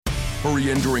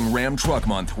Hurry in during Ram Truck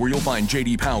Month, where you'll find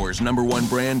J.D. Power's #1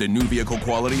 brand and new vehicle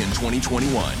quality in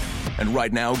 2021. And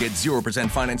right now, get 0%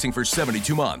 financing for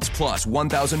 72 months, plus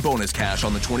 $1,000 bonus cash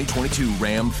on the 2022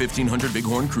 Ram 1500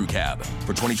 Bighorn Crew Cab.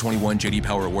 For 2021 J.D.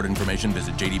 Power award information,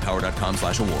 visit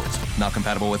jdpower.com/awards. Not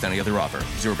compatible with any other offer.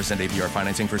 0% APR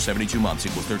financing for 72 months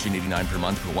equals $13.89 per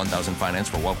month per $1,000 finance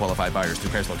for well-qualified buyers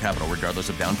through Chrysler Capital, regardless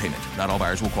of down payment. Not all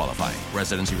buyers will qualify.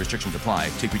 Residency restrictions apply.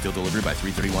 Take retail delivery by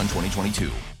 3/31/2022.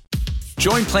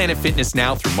 Join Planet Fitness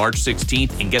now through March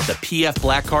 16th and get the PF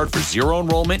Black Card for zero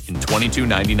enrollment and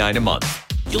 $22.99 a month.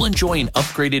 You'll enjoy an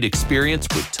upgraded experience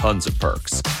with tons of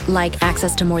perks. Like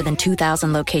access to more than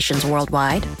 2,000 locations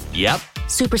worldwide? Yep.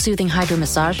 Super soothing hydro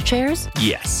massage chairs?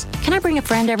 Yes. Can I bring a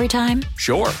friend every time?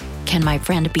 Sure. Can my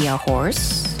friend be a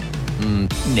horse?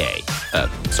 Nay.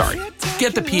 Sorry.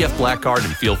 Get the PF Black Card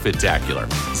and feel fit-tacular.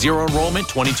 Zero enrollment,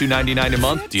 $22.99 a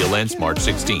month. Deal ends March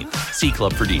 16th. See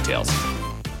Club for details.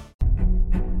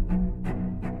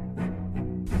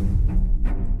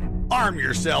 Arm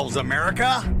yourselves,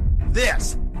 America.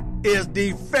 This is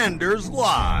Defenders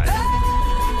Live.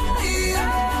 Hey,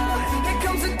 here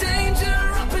comes the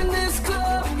danger up in this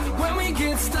club. When we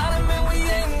get started, man, we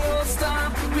ain't gonna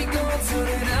stop. We gonna turn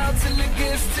it out till it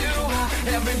gets too hot.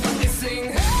 Everybody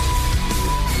sing,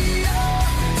 hey,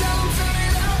 tell them turn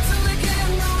it out till they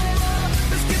can't no more.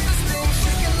 Let's get this thing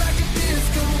shaking like a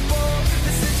disco ball.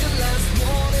 This is your last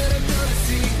one and I'm gonna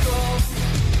see go.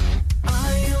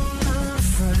 I am not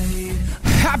afraid.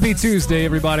 Happy Tuesday,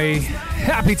 everybody.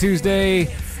 Happy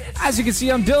Tuesday. As you can see,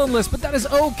 I'm Dylan-less, but that is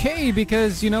okay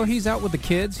because, you know, he's out with the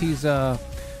kids. He's took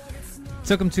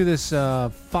him to this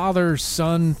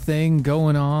father-son thing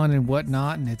going on and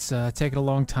whatnot, and it's taken a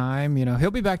long time. You know,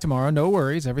 he'll be back tomorrow. No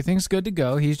worries. Everything's good to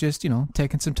go. He's just, you know,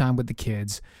 taking some time with the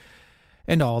kids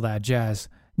and all that jazz.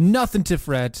 Nothing to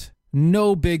fret.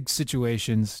 No big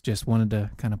situations. Just wanted to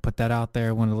kind of put that out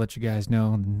there. Wanted to let you guys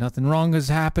know nothing wrong is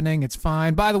happening. It's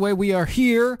fine. By the way, we are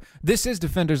here. This is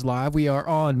Defenders Live. We are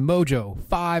on Mojo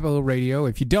 50 Radio.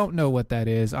 If you don't know what that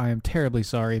is, I am terribly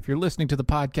sorry. If you're listening to the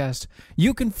podcast,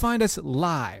 you can find us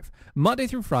live Monday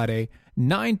through Friday,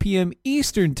 9 p.m.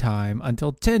 Eastern Time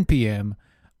until 10 p.m.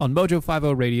 on Mojo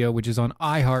 50 Radio, which is on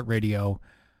iHeartRadio.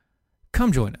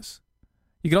 Come join us.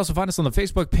 You can also find us on the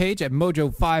Facebook page at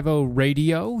Mojo 50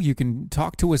 Radio. You can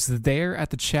talk to us there at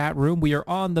the chat room. We are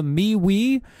on the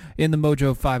MeWe in the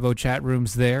Mojo 50 chat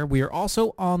rooms there. We are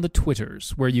also on the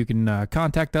Twitters, where you can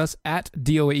contact us at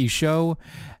DOAE Show,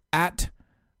 at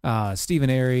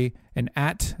Stephen Airy, and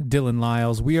at Dylan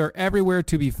Lyles. We are everywhere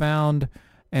to be found,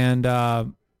 and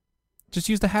just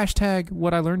use the hashtag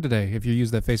What I Learned Today if you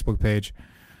use that Facebook page.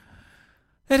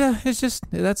 It's just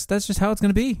that's just how it's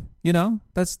going to be, you know.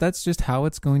 That's just how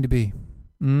it's going to be.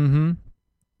 Yeah,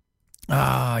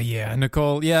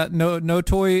 Nicole. Yeah, no new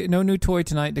toy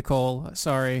tonight, Nicole.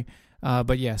 Sorry,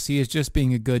 but yes, he is just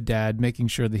being a good dad, making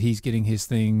sure that he's getting his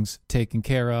things taken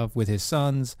care of with his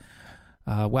sons.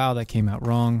 Wow, that came out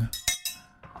wrong,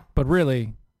 but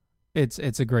really, it's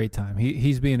a great time.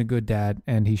 He's being a good dad,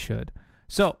 and he should.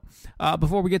 So,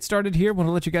 before we get started here, I want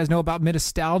to let you guys know about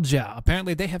Ministalgia.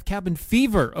 Apparently, they have cabin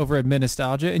fever over at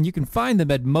Ministalgia, and you can find them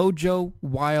at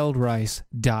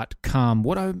mojowildrice.com.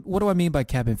 What do I mean by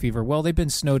cabin fever? Well, they've been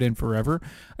snowed in forever.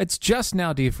 It's just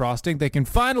now defrosting. They can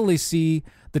finally see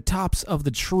the tops of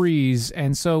the trees,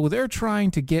 and so they're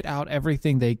trying to get out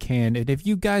everything they can. And if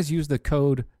you guys use the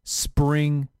code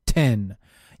SPRING10,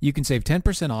 you can save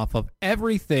 10% off of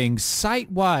everything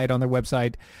site-wide on their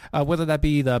website, whether that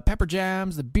be the pepper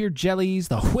jams, the beer jellies,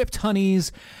 the whipped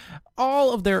honeys,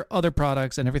 all of their other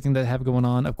products and everything that they have going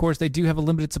on. Of course, they do have a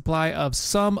limited supply of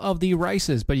some of the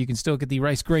rices, but you can still get the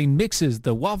rice grain mixes,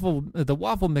 the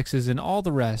waffle mixes, and all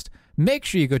the rest. Make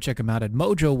sure you go check them out at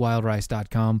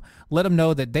mojowildrice.com. Let them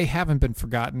know that they haven't been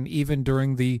forgotten even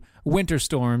during the winter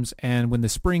storms, and when the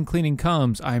spring cleaning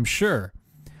comes, I'm sure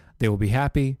they will be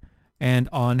happy and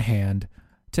on hand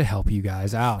to help you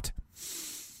guys out.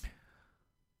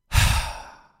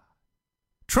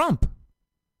 Trump.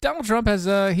 Donald Trump has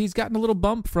he's gotten a little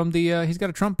bump from the he's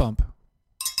got a Trump bump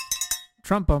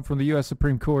from the U.S.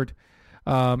 Supreme Court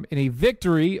in a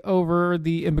victory over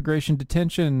the immigration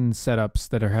detention setups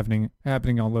that are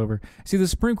happening all over. See, the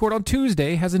Supreme Court on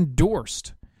Tuesday has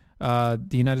endorsed the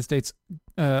United States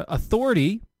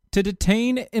authority to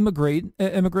detain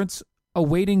immigrants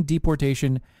awaiting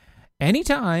deportation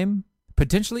anytime,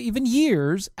 potentially even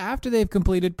years, after they've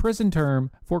completed prison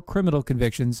term for criminal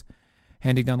convictions,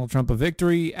 handing Donald Trump a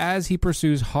victory as he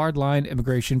pursues hardline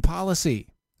immigration policy.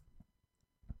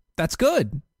 That's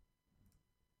good.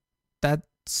 That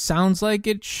sounds like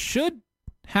it should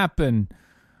happen.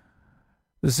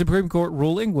 The Supreme Court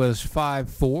ruling was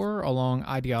 5-4 along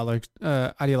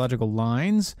ideological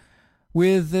lines,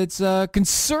 with its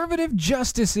conservative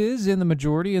justices in the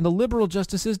majority and the liberal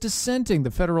justices dissenting.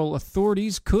 The federal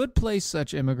authorities could place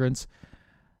such immigrants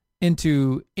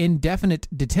into indefinite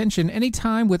detention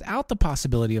anytime without the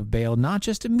possibility of bail, not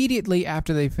just immediately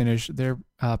after they finish their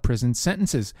prison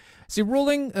sentences. See, the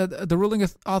ruling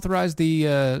authorized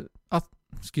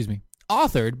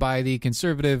authored by the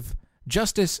conservative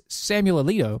Justice Samuel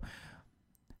Alito,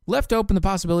 left open the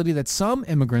possibility that some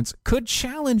immigrants could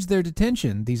challenge their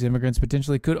detention. These immigrants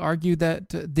potentially could argue that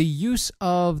the use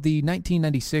of the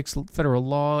 1996 federal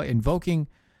law invoked in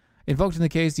the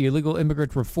case the Illegal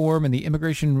Immigrant Reform and the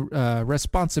Immigration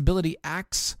Responsibility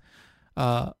Acts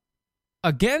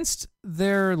against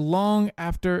them long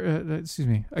after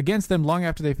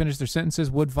they finish their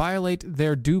sentences would violate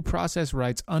their due process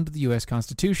rights under the U.S.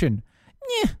 Constitution.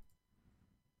 Yeah.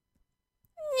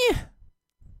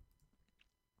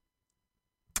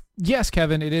 Yes,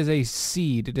 Kevin, it is a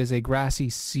seed. It is a grassy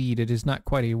seed. It is not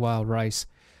quite a wild rice,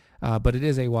 but it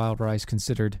is a wild rice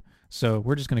considered. So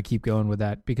we're just going to keep going with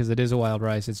that because it is a wild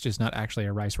rice. It's just not actually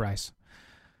a rice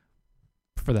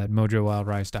for that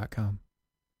mojowildrice.com.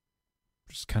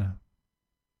 Just kind of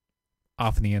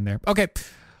off in the end there. Okay.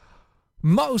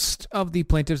 Most of the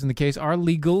plaintiffs in the case are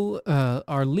legal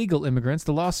immigrants.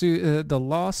 The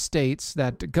law states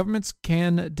that governments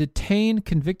can detain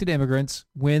convicted immigrants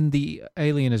when the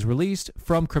alien is released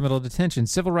from criminal detention.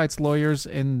 Civil rights lawyers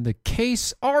in the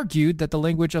case argued that the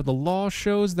language of the law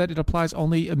shows that it applies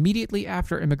only immediately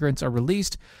after immigrants are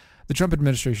released. The Trump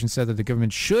administration said that the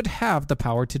government should have the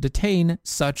power to detain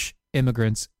such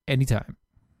immigrants anytime.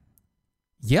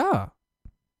 Yeah,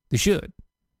 they should.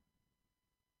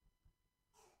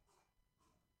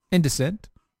 In dissent,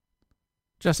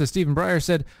 Justice Stephen Breyer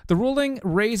said, the ruling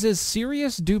raises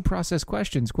serious due process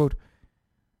questions. Quote,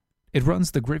 it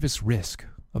runs the gravest risk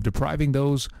of depriving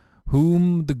those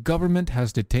whom the government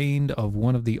has detained of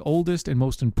one of the oldest and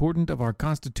most important of our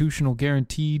constitutional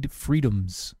guaranteed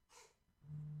freedoms.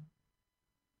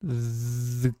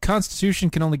 The Constitution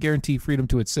can only guarantee freedom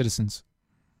to its citizens.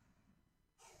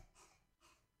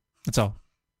 That's all.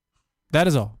 That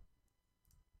is all.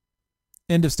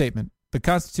 End of statement. The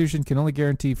Constitution can only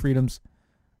guarantee freedoms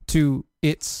to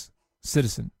its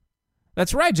citizen.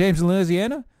 That's right, James in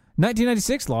Louisiana.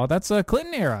 1996 law, that's a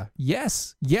Clinton era.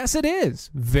 Yes, it is.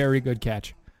 Very good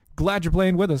catch. Glad you're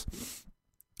playing with us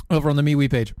over on the MeWe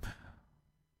page.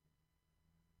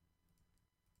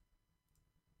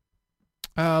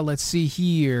 Let's see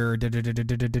here.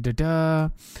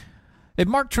 It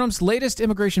marked Trump's latest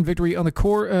immigration victory on the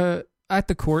court. At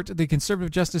the court, the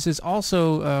conservative justices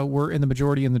also were in the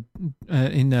majority in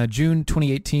June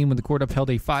 2018 when the court upheld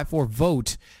a 5-4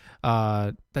 vote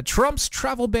that Trump's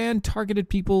travel ban targeted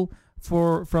people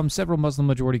from several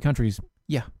Muslim-majority countries.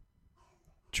 Yeah,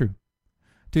 true.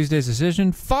 Tuesday's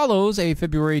decision follows a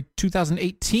February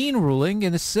 2018 ruling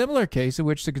in a similar case in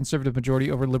which the conservative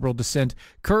majority over liberal dissent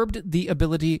curbed the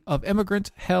ability of immigrants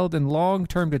held in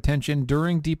long-term detention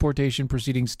during deportation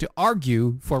proceedings to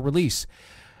argue for release.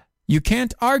 You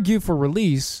can't argue for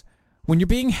release when you're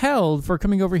being held for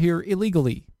coming over here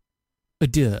illegally.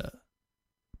 Duh.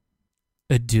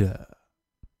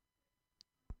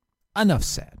 Enough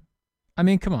said. I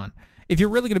mean, come on. If you're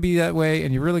really going to be that way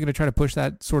and you're really going to try to push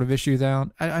that sort of issue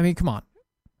down, I mean, come on.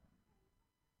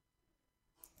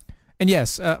 And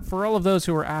yes, for all of those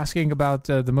who are asking about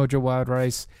the Mojo Wild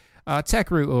Rice,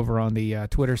 TechRoo over on the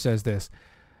Twitter says this.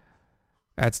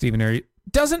 At Stephen Airy.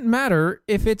 Doesn't matter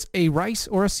if it's a rice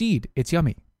or a seed. It's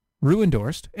yummy. Rue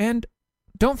endorsed. And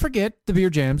don't forget the beer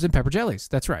jams and pepper jellies.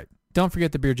 That's right. Don't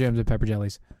forget the beer jams and pepper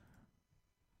jellies.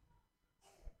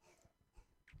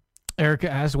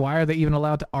 Erica asked, why are they even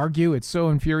allowed to argue? It's so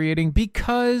infuriating.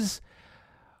 Because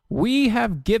we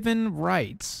have given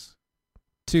rights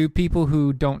to people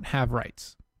who don't have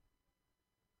rights.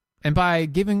 And by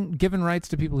given rights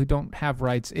to people who don't have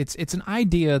rights, it's an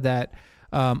idea that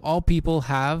all people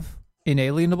have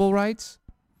inalienable rights.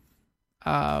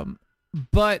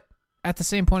 But at the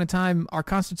same point in time, our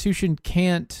Constitution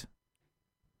can't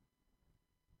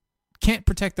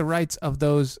protect the rights of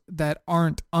those that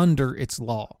aren't under its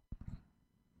law.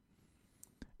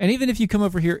 And even if you come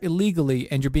over here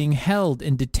illegally and you're being held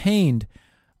and detained,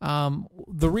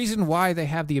 the reason why they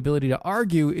have the ability to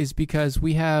argue is because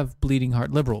we have bleeding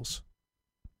heart liberals.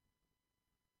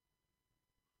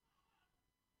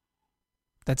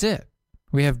 That's it.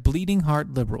 We have bleeding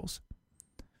heart liberals.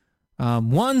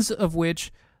 Ones of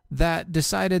which that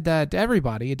decided that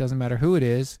everybody, it doesn't matter who it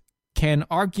is, can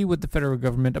argue with the federal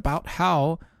government about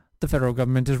how the federal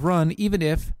government is run, even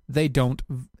if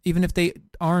they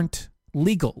aren't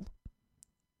legal.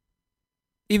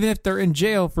 Even if they're in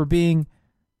jail for being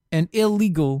an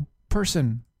illegal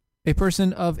person, a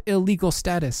person of illegal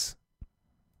status.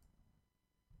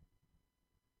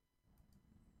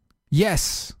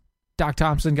 Yes, Doc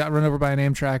Thompson got run over by an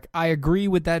Amtrak. I agree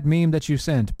with that meme that you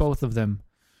sent, both of them.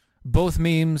 Both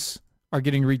memes are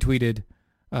getting retweeted.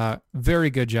 Very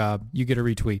good job. You get a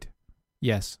retweet.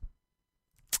 Yes.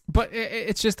 But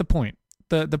it's just the point.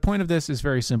 The point of this is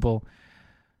very simple.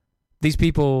 These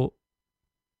people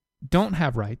don't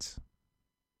have rights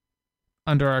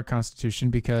under our Constitution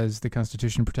because the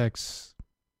Constitution protects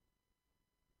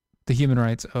the human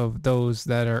rights of those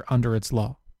that are under its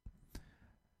law.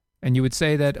 And you would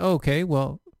say that, okay,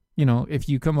 well, you know, if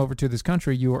you come over to this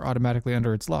country, you are automatically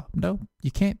under its law. No,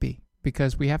 you can't be,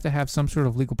 because we have to have some sort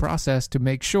of legal process to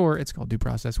make sure, it's called due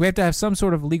process. We have to have some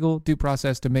sort of legal due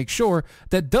process to make sure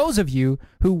that those of you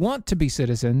who want to be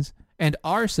citizens and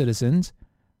are citizens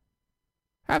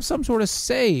have some sort of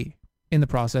say in the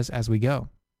process as we go.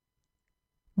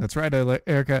 That's right,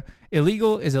 Erica.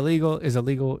 Illegal is illegal is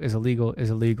illegal is illegal is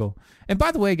illegal. And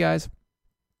by the way, guys,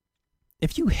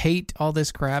 if you hate all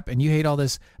this crap and you hate all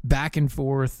this back and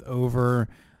forth over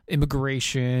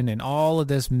immigration and all of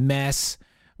this mess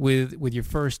with your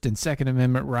First and Second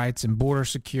Amendment rights and border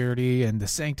security and the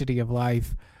sanctity of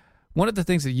life, one of the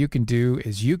things that you can do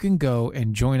is you can go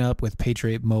and join up with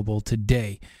Patriot Mobile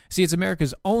today. See, it's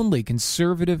America's only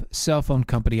conservative cell phone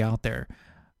company out there.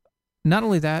 Not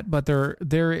only that, but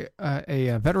they're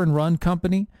a veteran-run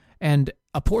company, and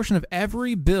a portion of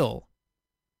every bill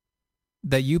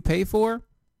that you pay for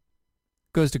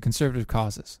goes to conservative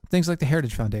causes. Things like the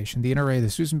Heritage Foundation, the NRA,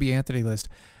 the Susan B. Anthony list.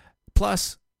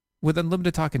 Plus, with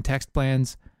unlimited talk and text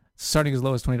plans, starting as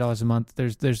low as $20 a month,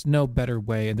 there's no better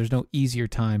way and there's no easier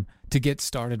time to get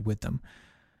started with them.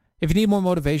 If you need more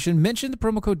motivation, mention the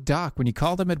promo code DOC when you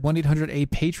call them at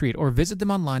 1-800-A-PATRIOT or visit them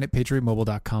online at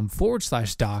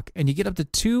patriotmobile.com/doc, and you get up to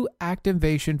 2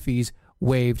 activation fees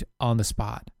waived on the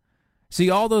spot.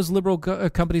 See, all those liberal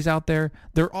companies out there,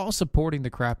 they're all supporting the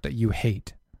crap that you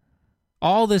hate.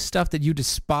 All this stuff that you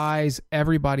despise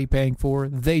everybody paying for,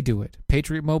 they do it.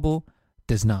 Patriot Mobile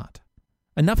does not.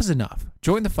 Enough is enough.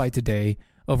 Join the fight today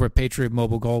over at Patriot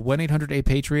Mobile. Call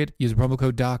 1-800-A-PATRIOT, use the promo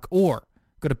code DOC, or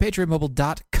go to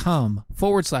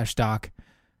patriotmobile.com/doc.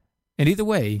 And either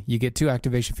way, you get 2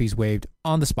 activation fees waived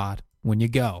on the spot when you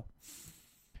go.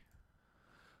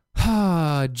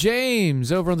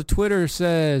 James over on the Twitter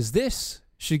says, this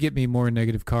should get me more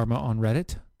negative karma on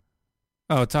Reddit.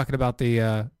 Oh, talking about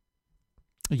the,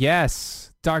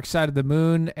 yes, Dark Side of the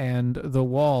Moon and The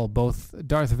Wall. Both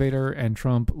Darth Vader and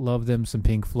Trump love them some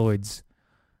Pink Floyds.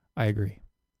 I agree.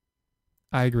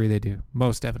 They do.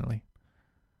 Most definitely.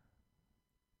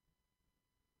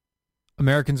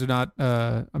 Americans are not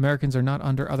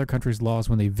under other countries' laws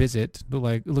when they visit.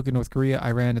 Like, look at North Korea,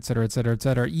 Iran, et cetera, et cetera, et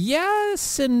cetera.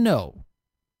 Yes and no.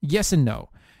 Yes and no.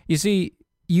 You see,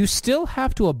 you still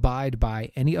have to abide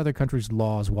by any other country's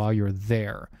laws while you're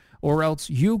there, or else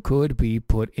you could be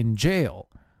put in jail.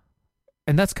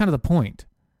 And that's kind of the point.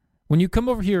 When you come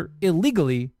over here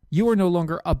illegally, you are no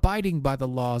longer abiding by the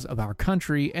laws of our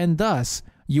country, and thus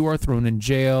you are thrown in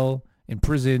jail,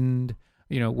 imprisoned,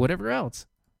 whatever else.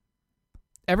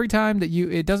 Every time that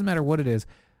it doesn't matter what it is,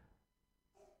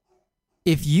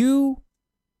 if you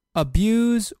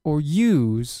abuse or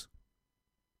use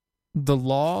the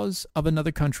laws of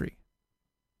another country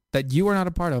that you are not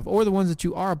a part of, or the ones that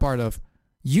you are a part of,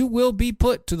 you will be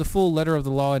put to the full letter of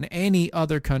the law in any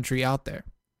other country out there.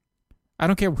 I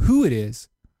don't care who it is.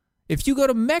 If you go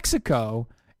to Mexico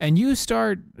and you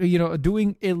start,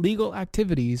 doing illegal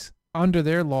activities under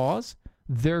their laws,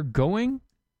 they're going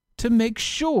to make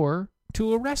sure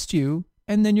to arrest you,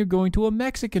 and then you're going to a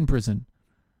Mexican prison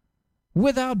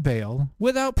without bail,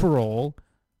 without parole,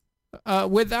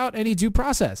 without any due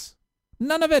process.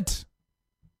 None of it.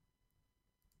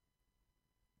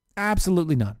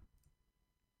 Absolutely none.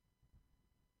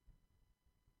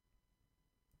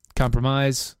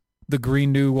 Compromise. The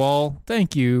Green New Wall.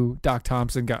 Thank you. Doc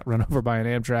Thompson got run over by an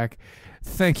Amtrak.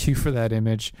 Thank you for that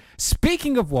image.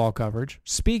 Speaking of wall coverage,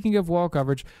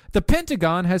 the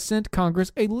Pentagon has sent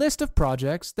Congress a list of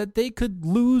projects that they could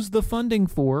lose the funding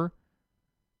for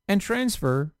and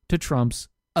transfer to Trump's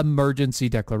emergency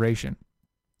declaration.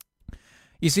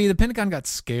 You see, the Pentagon got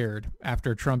scared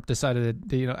after Trump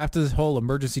decided, after this whole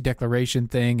emergency declaration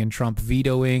thing and Trump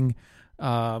vetoing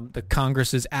the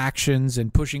Congress's actions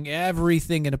and pushing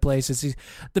everything into place.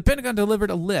 The Pentagon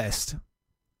delivered a list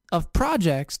of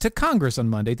projects to Congress on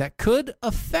Monday that could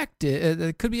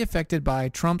be affected by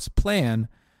Trump's plan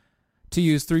to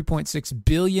use $3.6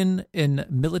 billion in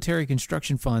military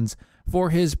construction funds for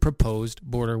his proposed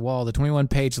border wall. The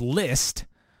 21-page list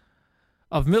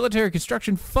of military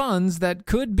construction funds that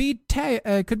could be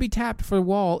tapped for the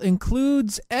wall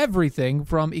includes everything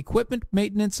from equipment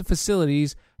maintenance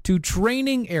facilities to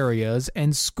training areas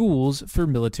and schools for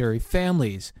military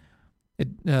families.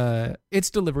 Its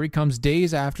delivery comes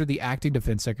days after the acting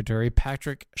defense secretary,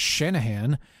 Patrick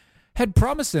Shanahan, had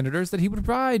promised senators that he would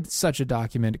provide such a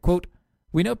document. Quote,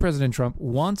 "We know President Trump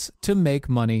wants to make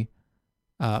money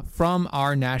from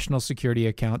our national security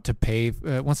account to pay,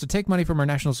 wants to take money from our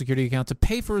national security account to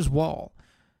pay for his wall.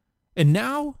 And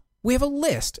now we have a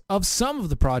list of some of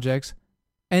the projects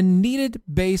and needed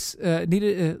base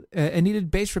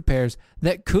repairs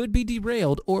that could be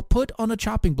derailed or put on a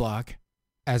chopping block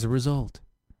as a result."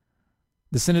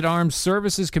 The Senate Armed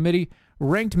Services Committee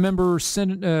ranked member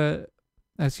Senator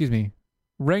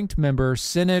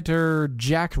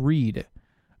Jack Reed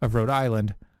of Rhode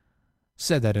Island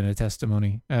said that in a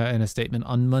testimony, in a statement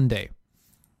on Monday.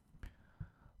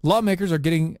 Lawmakers are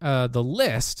getting the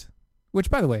list, which,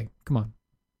 by the way, come on.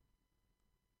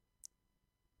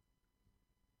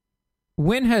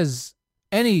 When has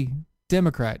any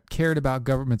Democrat cared about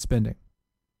government spending?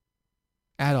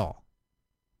 At all?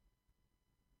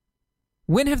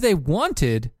 When have they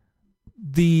wanted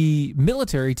the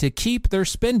military to keep their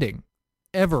spending?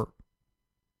 Ever?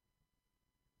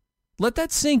 Let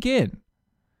that sink in.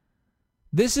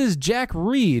 This is Jack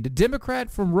Reed,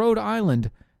 Democrat from Rhode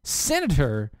Island,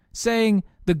 senator, saying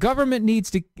the government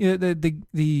needs to,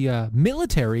 the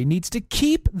military needs to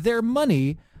keep their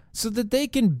money so that they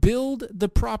can build the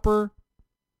proper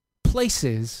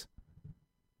places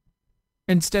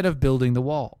instead of building the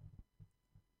wall.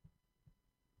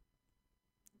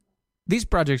 These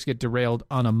projects get derailed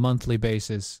on a monthly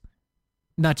basis,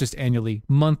 not just annually,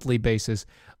 monthly basis.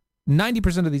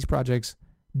 90% of these projects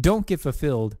don't get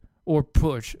fulfilled or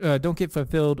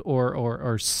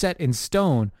set in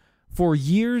stone for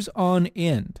years on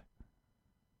end.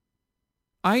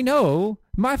 I know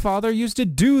my father used to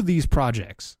do these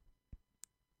projects.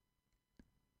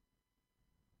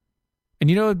 And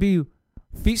you know, it'd be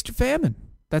feast or famine.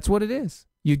 That's what it is.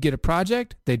 You'd get a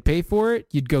project, they'd pay for it,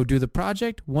 you'd go do the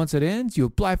project. Once it ends, you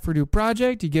apply for a new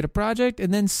project, you get a project,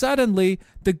 and then suddenly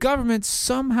the government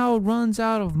somehow runs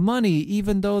out of money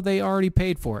even though they already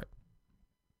paid for it.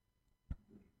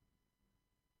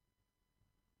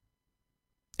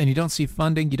 And you don't see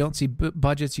funding, you don't see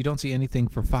budgets, you don't see anything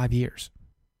for 5 years.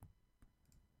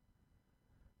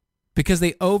 Because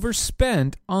they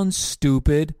overspent on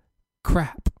stupid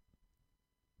crap.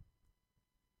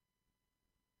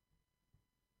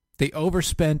 They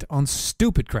overspent on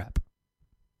stupid crap.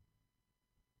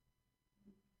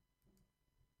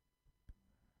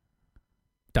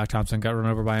 Doc Thompson got run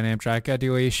over by an Amtrak at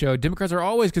DOA show. Democrats are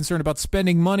always concerned about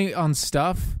spending money on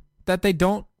stuff that they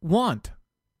don't want.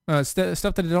 Stuff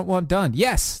that they don't want done.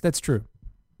 Yes, that's true.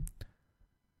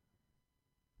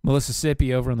 Melissa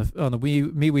Sippy over on the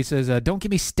MeWe says, "Don't get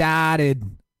me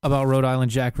started about Rhode Island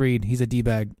Jack Reed. He's a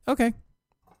D-bag." Okay.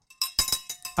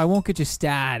 I won't get you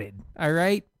started. All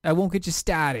right? I won't get you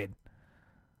started.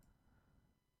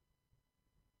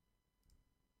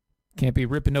 Can't be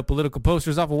ripping no political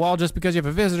posters off a wall just because you have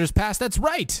a visitor's pass. That's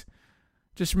right.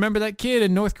 Just remember that kid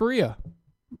in North Korea.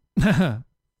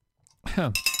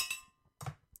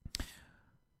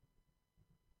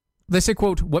 They say,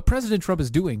 quote, "What President Trump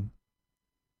is doing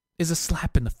is a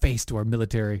slap in the face to our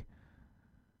military.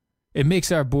 It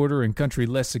makes our border and country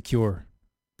less secure."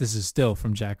 This is still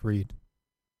from Jack Reed.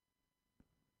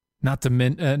 Not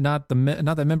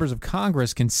that members of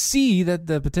Congress can see that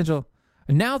the potential.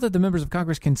 Now that the members of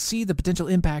Congress can see the potential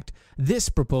impact this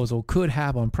proposal could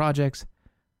have on projects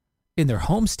in their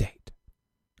home state,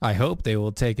 I hope they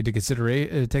will take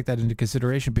that into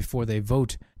consideration before they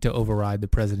vote to override the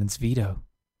president's veto.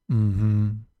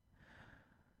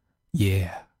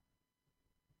 Yeah.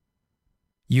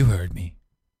 You heard me.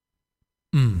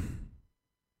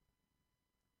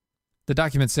 The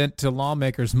document sent to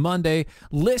lawmakers Monday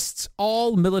lists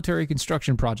all military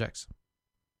construction projects.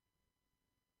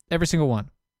 Every single one.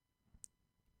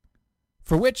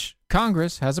 For which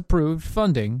Congress has approved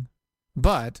funding,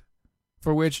 but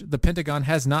for which the Pentagon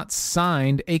has not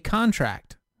signed a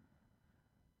contract.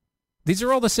 These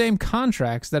are all the same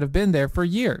contracts that have been there for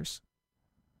years.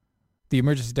 The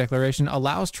emergency declaration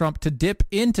allows Trump to dip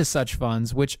into such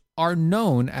funds, which are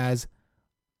known as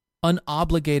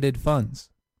unobligated funds,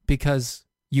 because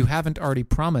you haven't already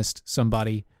promised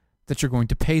somebody that you're going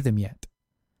to pay them yet.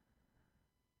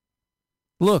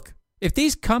 Look, if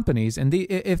these companies and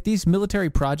if these military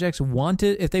projects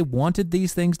wanted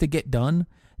these things to get done,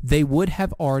 they would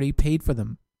have already paid for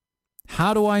them.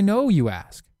 How do I know, you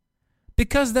ask?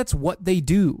 Because that's what they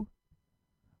do.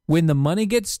 When the money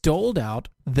gets doled out,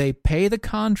 they pay the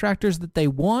contractors that they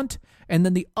want, and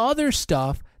then the other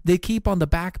stuff they keep on the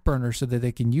back burner so that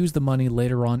they can use the money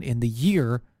later on in the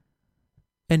year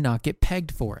and not get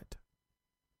pegged for it.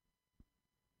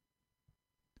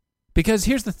 Because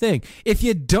here's the thing. If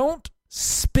you don't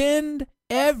spend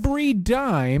every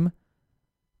dime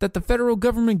that the federal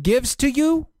government gives to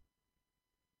you,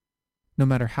 no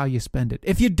matter how you spend it,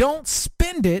 if you don't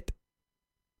spend it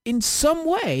in some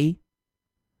way,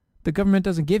 the government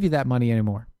doesn't give you that money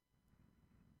anymore.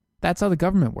 That's how the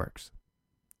government works.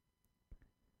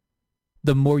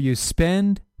 The more you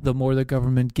spend, the more the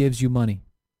government gives you money.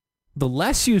 The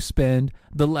less you spend,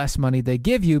 the less money they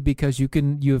give you because you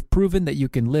have proven that you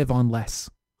can live on less.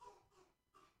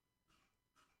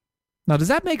 Now, does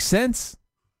that make sense?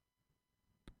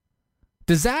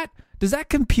 Does that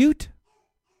compute?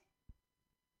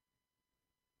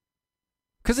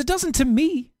 Because it doesn't to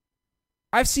me.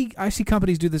 I see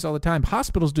companies do this all the time.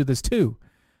 Hospitals do this too.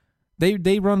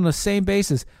 They run on the same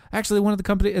basis. Actually, one of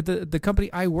the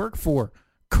company I work for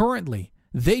currently,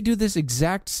 they do this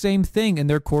exact same thing in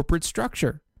their corporate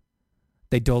structure.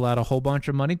 They dole out a whole bunch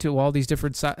of money to all these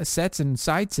different sets and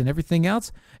sites and everything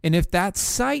else. And if that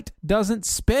site doesn't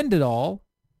spend it all,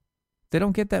 they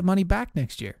don't get that money back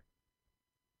next year.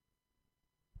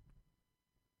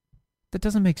 That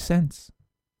doesn't make sense.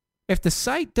 If the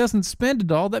site doesn't spend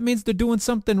it all, that means they're doing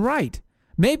something right.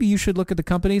 Maybe you should look at the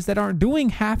companies that aren't doing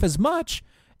half as much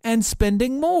and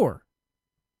spending more.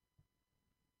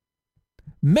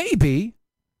 Maybe,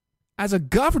 as a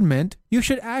government, you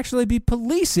should actually be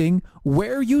policing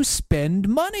where you spend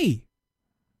money.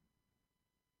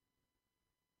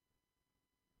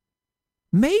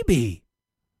 Maybe.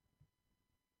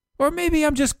 Or maybe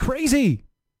I'm just crazy.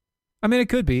 I mean, it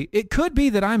could be. It could be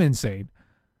that I'm insane.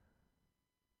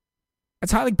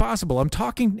 It's highly possible. I'm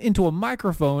talking into a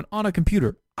microphone on a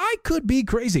computer. I could be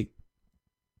crazy.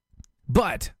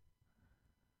 But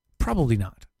probably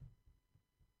not.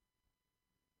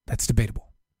 That's debatable.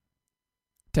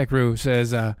 TechRoo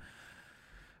says, at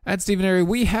Stephen Airy,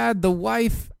 we had the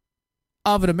wife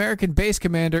of an American base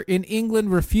commander in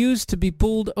England refuse to be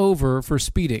pulled over for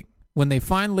speeding. When they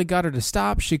finally got her to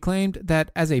stop, she claimed that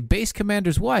as a base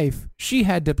commander's wife, she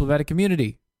had diplomatic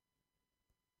immunity.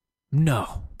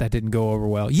 No, that didn't go over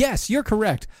well. Yes, you're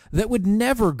correct. That would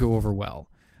never go over well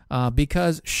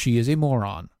because she is a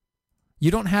moron. You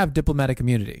don't have diplomatic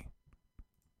immunity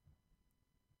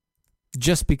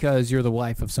just because you're the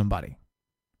wife of somebody.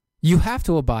 You have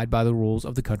to abide by the rules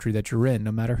of the country that you're in,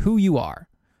 no matter who you are,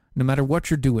 no matter what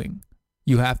you're doing.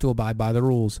 You have to abide by the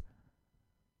rules.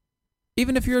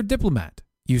 Even if you're a diplomat,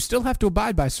 you still have to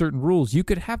abide by certain rules. You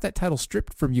could have that title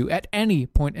stripped from you at any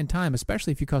point in time,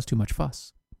 especially if you cause too much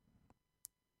fuss.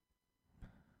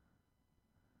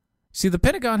 See, the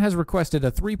Pentagon has requested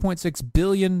a $3.6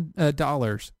 billion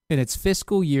in its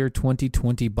fiscal year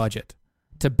 2020 budget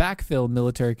to backfill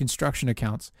military construction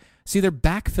accounts. See, they're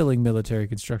backfilling military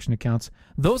construction accounts.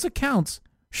 Those accounts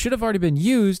should have already been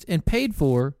used and paid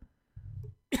for,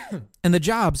 and the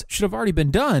jobs should have already been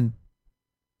done.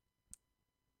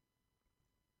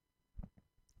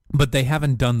 But they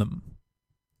haven't done them.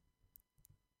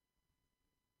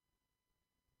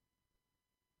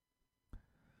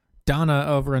 Donna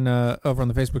over on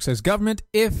the Facebook says, government,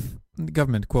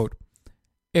 quote,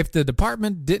 if the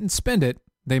department didn't spend it,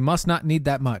 they must not need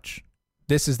that much.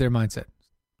 This is their mindset.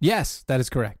 Yes, that is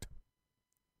correct.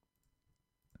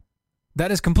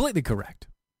 That is completely correct.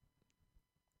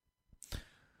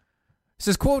 It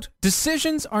says, quote,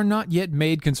 decisions are not yet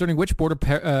made concerning which border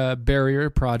barrier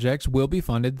projects will be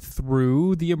funded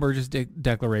through the emergency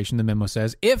declaration, the memo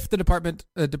says. If the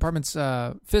department's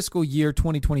fiscal year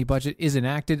 2020 budget is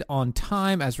enacted on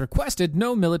time as requested,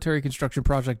 no military construction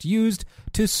project used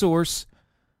to source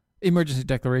emergency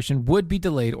declaration would be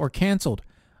delayed or canceled.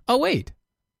 Oh, wait.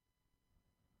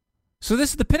 So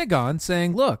this is the Pentagon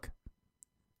saying, look,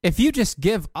 if you just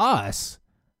give us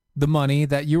the money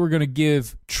that you were going to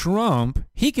give Trump,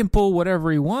 he can pull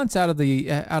whatever he wants out of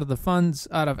the funds,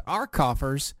 out of our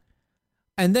coffers,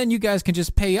 and then you guys can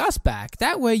just pay us back.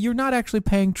 That way you're not actually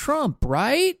paying Trump,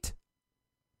 right?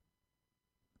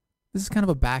 This is kind of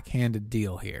a backhanded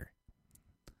deal here.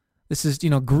 This is,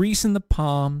 greasing the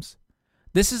palms.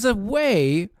 This is a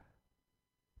way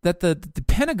that the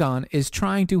Pentagon is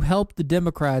trying to help the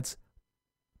Democrats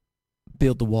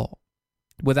build the wall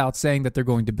without saying that they're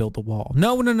going to build the wall.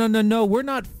 No. We're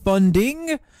not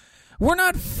funding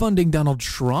Donald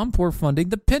Trump. We're funding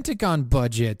the Pentagon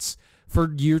budgets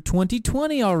for year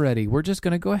 2020 already. We're just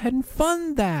going to go ahead and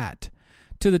fund that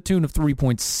to the tune of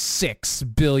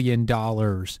 $3.6 billion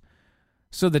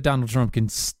so that Donald Trump can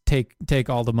take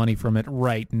all the money from it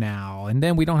right now. And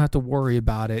then we don't have to worry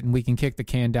about it, and we can kick the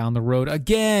can down the road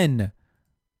again.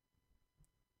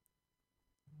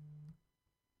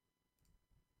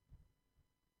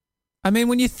 I mean,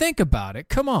 when you think about it,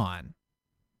 come on.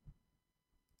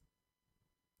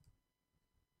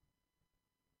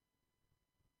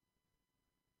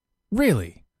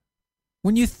 Really,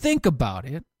 when you think about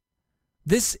it,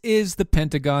 this is the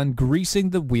Pentagon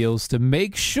greasing the wheels to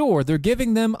make sure they're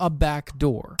giving them a back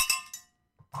door.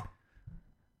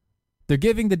 They're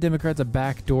giving the Democrats a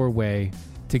backdoor way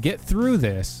to get through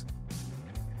this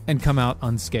and come out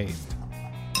unscathed.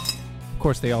 Of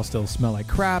course, they all still smell like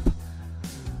crap,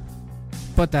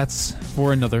 but that's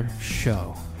for another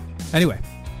show. Anyway,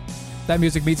 that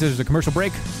music means there's a commercial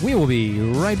break. We will be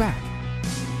right back.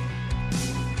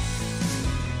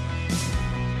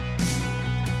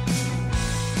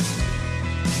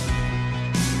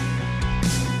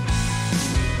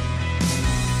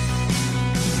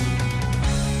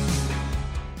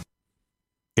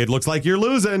 It looks like you're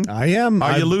losing. I am.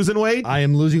 Are you losing weight? I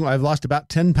am losing. I've lost about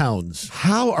 10 pounds.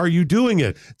 How are you doing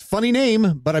it? Funny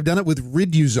name, but I've done it with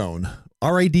Riduzone.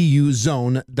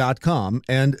 RIDUzone.com,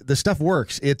 and the stuff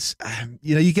works. It's,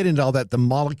 you get into all that, the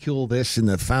molecule this and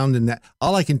the found in that.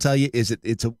 All I can tell you is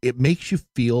it makes you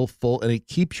feel full, and it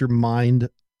keeps your mind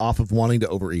off of wanting to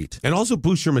overeat. And also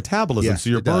boosts your metabolism,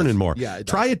 so you're burning more. Yeah,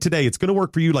 Try it today. It's going to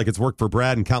work for you like it's worked for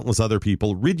Brad and countless other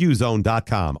people.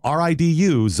 Riduzone.com.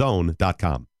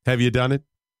 RIDUzone.com. Have you done it?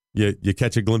 You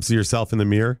catch a glimpse of yourself in the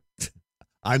mirror?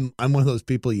 I'm one of those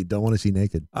people you don't want to see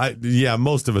naked. Yeah,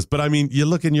 most of us. But I mean, you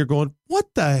look and you're going, what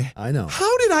the? I know.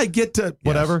 How did I get to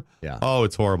whatever? Yes. Yeah. Oh,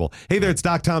 it's horrible. Hey there, it's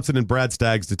Doc Thompson and Brad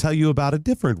Staggs to tell you about a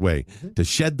different way to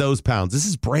shed those pounds. This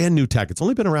is brand new tech. It's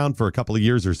only been around for a couple of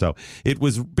years or so. It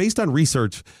was based on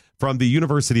research from the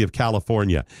University of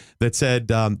California that said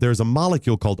there's a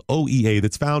molecule called OEA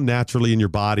that's found naturally in your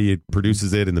body. It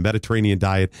produces it in the Mediterranean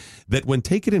diet, that when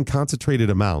taken in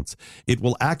concentrated amounts, it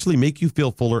will actually make you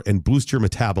feel fuller and boost your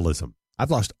metabolism.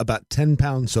 I've lost about 10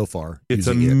 pounds so far. It's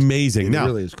amazing. It now,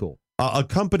 really is cool. A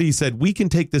company said, we can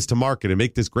take this to market and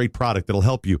make this great product that'll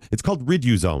help you. It's called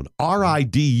Riduzone,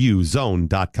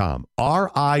 RIDUzone.com,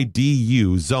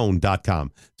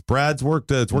 RIDUzone.com. Brad's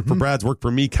worked. It's worked for Brad's, worked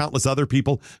for me, countless other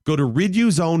people. Go to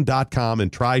Riduzone.com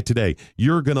and try today.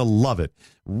 You're going to love it.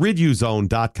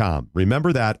 Riduzone.com.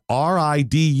 Remember that,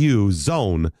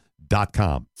 RIDUzone.com.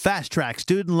 Fast Track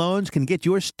Student Loans can get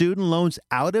your student loans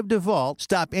out of default,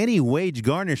 stop any wage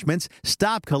garnishments,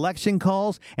 stop collection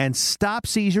calls, and stop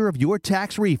seizure of your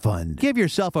tax refund. Give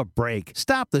yourself a break.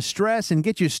 Stop the stress and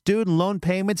get your student loan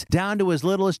payments down to as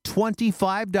little as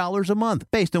 $25 a month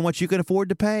based on what you can afford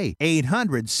to pay.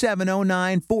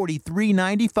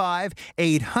 800-709-4395.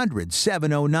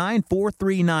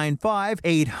 800-709-4395.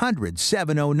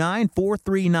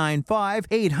 800-709-4395.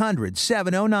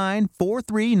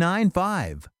 800-709-4395.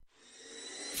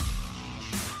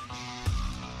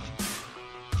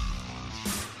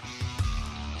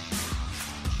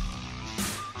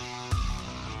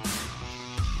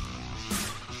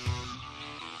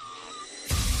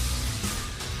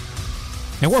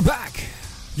 And we're back.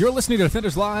 You're listening to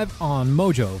Defenders Live on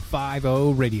Mojo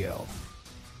 50 Radio.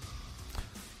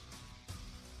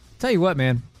 Tell you what,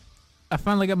 man. I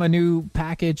finally got my new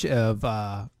package of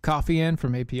coffee in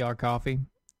from APR Coffee.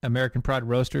 American Pride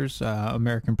Roasters,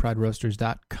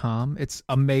 AmericanPrideRoasters.com. It's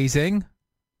amazing.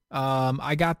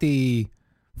 I got the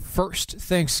first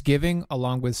Thanksgiving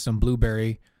along with some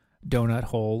blueberry donut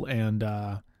hole and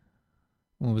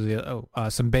what was it?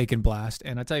 Some bacon blast.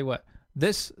 And I tell you what,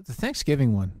 the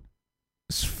Thanksgiving one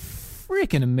is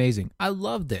freaking amazing. I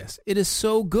love this. It is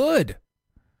so good.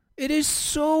 It is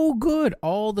so good.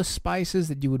 All the spices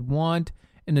that you would want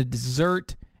in a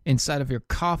dessert inside of your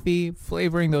coffee,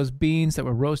 flavoring those beans that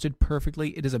were roasted perfectly.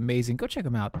 It is amazing. Go check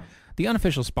them out. The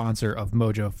unofficial sponsor of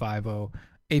Mojo 50,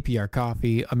 APR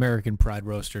Coffee, American Pride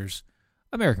Roasters,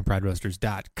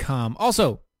 AmericanPrideRoasters.com.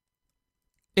 Also,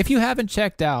 if you haven't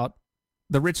checked out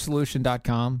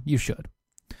TheRichSolution.com, you should.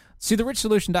 See,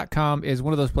 TheRichSolution.com is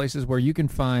one of those places where you can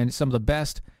find some of the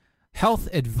best health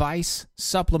advice,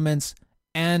 supplements,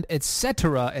 and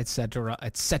etc., etc.,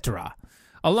 etc.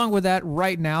 Along with that,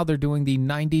 right now, they're doing the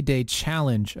 90-day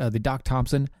challenge, the Doc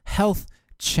Thompson Health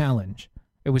Challenge.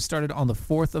 It was started on the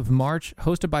 4th of March,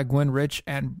 hosted by Gwen Rich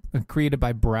and created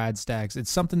by Brad Staggs. It's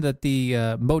something that the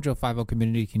Mojo 50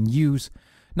 community can use,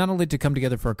 not only to come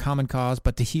together for a common cause,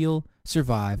 but to heal,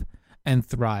 survive, and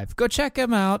thrive. Go check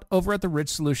them out over at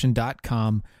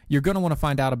TheRichSolution.com. You're going to want to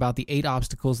find out about the 8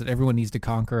 obstacles that everyone needs to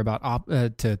conquer about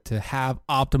to have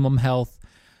optimum health.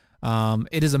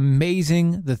 It is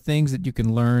amazing the things that you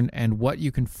can learn and what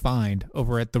you can find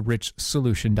over at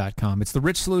therichsolution.com. It's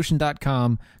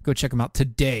therichsolution.com. Go check them out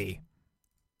today.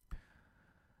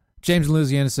 James in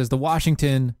Louisiana says, the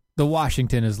Washington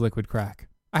is liquid crack.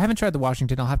 I haven't tried the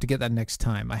Washington. I'll have to get that next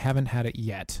time. I haven't had it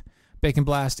yet. Bacon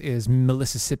Blast is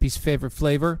Mississippi's favorite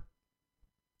flavor.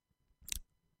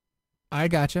 I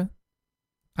gotcha.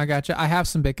 I have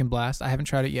some Bacon Blast. I haven't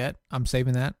tried it yet. I'm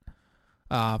saving that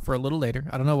for a little later.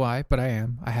 I don't know why, but I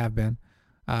have been.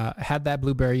 I had that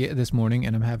blueberry this morning,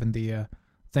 and I'm having the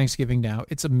Thanksgiving now.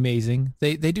 It's amazing.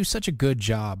 They do such a good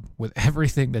job with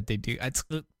everything that they do. It's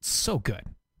so good.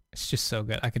 It's just so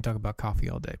good. I can talk about coffee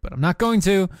all day, but I'm not going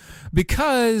to,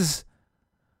 because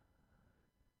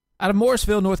out of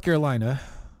Morrisville, North Carolina,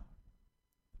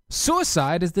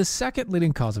 suicide is the second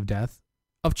leading cause of death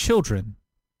of children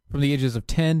from the ages of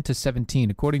 10 to 17,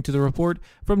 according to the report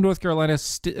from North Carolina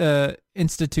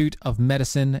Institute of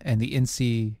Medicine and the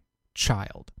NC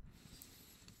Child.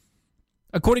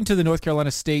 According to the North Carolina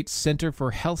State Center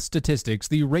for Health Statistics,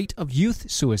 the rate of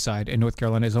youth suicide in North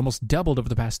Carolina has almost doubled over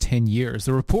the past 10 years.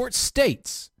 The report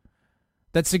states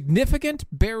that significant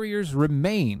barriers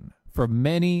remain for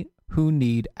many who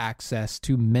need access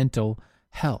to mental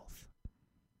health.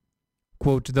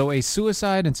 Quote, though a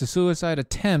suicide and suicide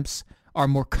attempts are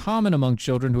more common among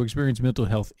children who experience mental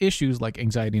health issues like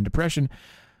anxiety and depression,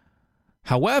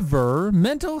 however,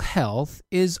 mental health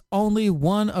is only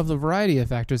one of the variety of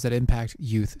factors that impact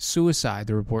youth suicide,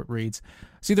 the report reads.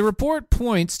 See, the report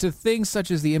points to things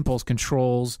such as the impulse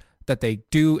controls that they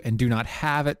do and do not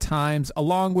have at times,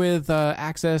 along with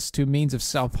access to means of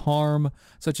self-harm,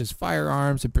 such as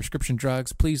firearms and prescription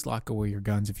drugs. Please lock away your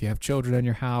guns if you have children in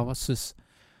your house.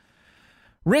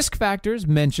 Risk factors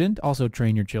mentioned, also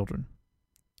train your children.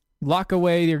 Lock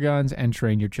away your guns and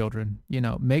train your children. You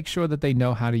know, make sure that they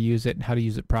know how to use it and how to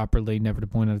use it properly, never to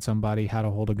point it at somebody, how to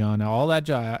hold a gun, all that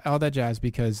jazz,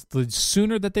 because the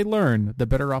sooner that they learn, the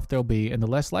better off they'll be, and the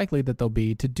less likely that they'll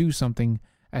be to do something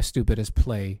as stupid as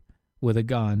play with a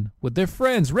gun with their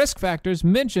friends. Risk factors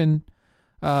mentioned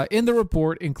in the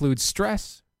report include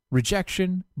stress,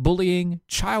 rejection, bullying,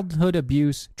 childhood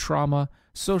abuse, trauma,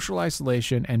 social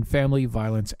isolation, and family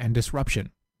violence and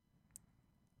disruption.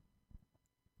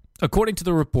 According to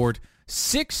the report,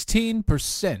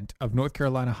 16% of North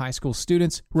Carolina high school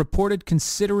students reported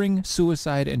considering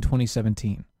suicide in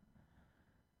 2017.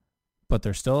 But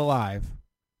they're still alive,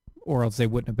 or else they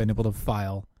wouldn't have been able to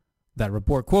file that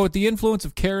report. Quote, the influence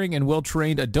of caring and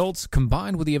well-trained adults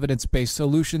combined with the evidence-based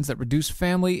solutions that reduce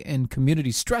family and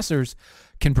community stressors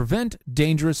can prevent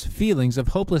dangerous feelings of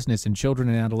hopelessness in children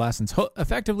and adolescents.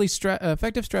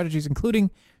 Effective strategies including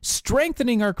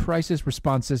strengthening our crisis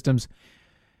response systems,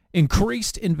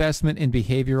 increased investment in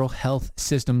behavioral health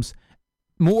systems,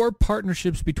 more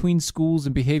partnerships between schools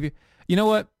and behavior. You know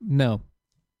what? No.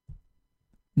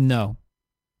 Nope.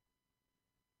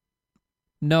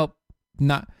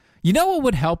 Not. You know what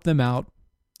would help them out?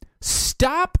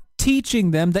 Stop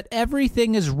teaching them that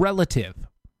everything is relative.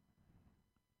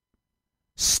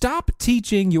 Stop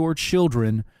teaching your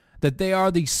children that they are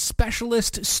the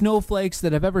specialist snowflakes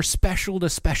that have ever specialed a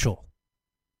special.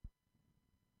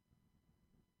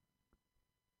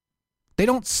 They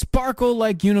don't sparkle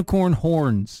like unicorn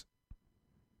horns.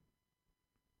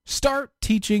 Start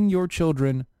teaching your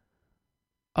children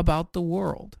about the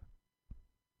world.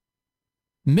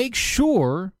 Make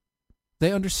sure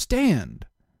they understand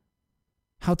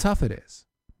how tough it is,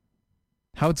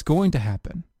 how it's going to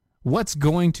happen, what's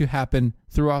going to happen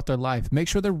throughout their life. Make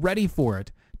sure they're ready for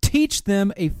it. Teach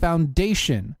them a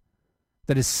foundation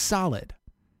that is solid.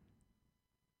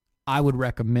 I would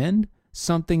recommend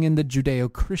something in the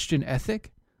Judeo-Christian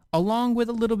ethic, along with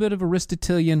a little bit of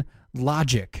Aristotelian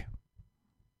logic.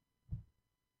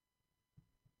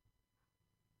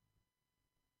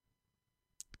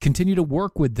 Continue to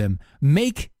work with them.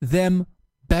 Make them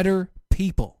better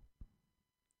people.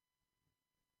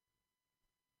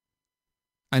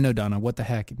 I know, Donna, what the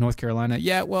heck? North Carolina?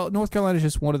 Yeah, well, North Carolina is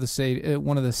just one of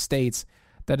the states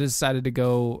that has decided to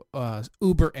go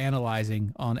uber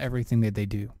analyzing on everything that they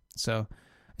do. So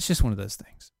it's just one of those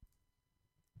things.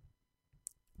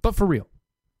 But for real,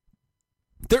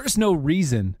 there's no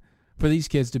reason for these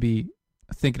kids to be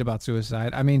thinking about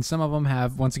suicide. I mean, some of them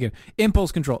have, once again,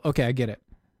 impulse control. Okay, I get it.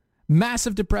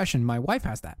 Massive depression. My wife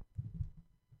has that.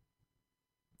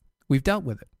 We've dealt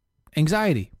with it.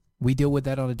 Anxiety. We deal with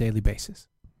that on a daily basis.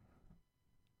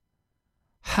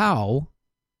 How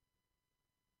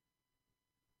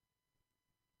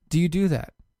do you do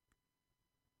that?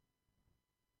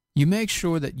 You make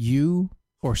sure that you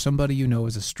or somebody you know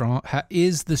is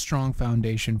the strong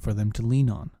foundation for them to lean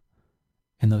on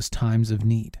in those times of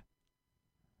need.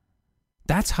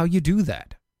 That's how you do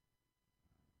that.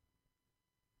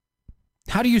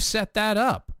 How do you set that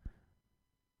up?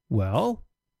 Well,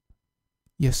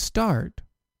 you start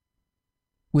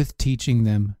with teaching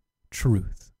them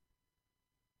truth.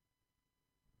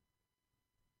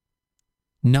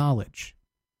 Knowledge.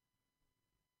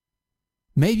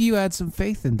 Maybe you add some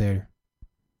faith in there.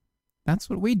 That's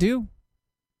what we do.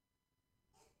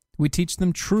 We teach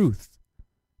them truth.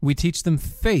 We teach them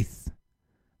faith.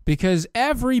 Because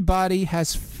everybody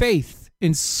has faith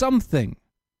in something.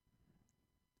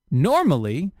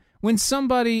 Normally, when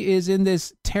somebody is in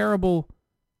this terrible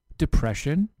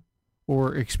depression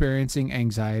or experiencing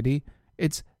anxiety,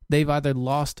 they've either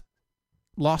lost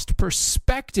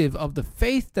perspective of the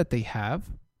faith that they have,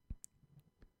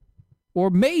 or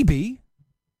maybe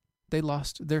they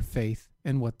lost their faith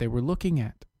in what they were looking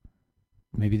at.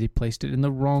 Maybe they placed it in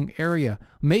the wrong area.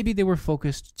 Maybe they were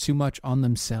focused too much on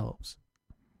themselves.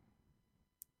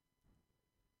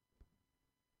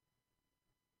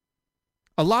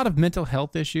 A lot of mental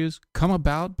health issues come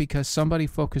about because somebody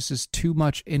focuses too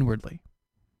much inwardly.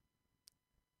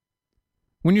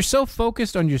 When you're so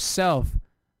focused on yourself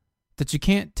that you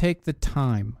can't take the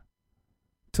time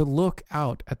to look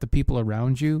out at the people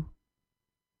around you,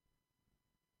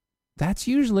 that's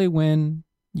usually when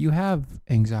you have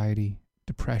anxiety,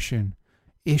 depression,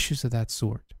 issues of that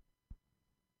sort.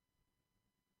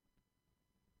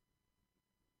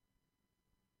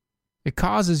 It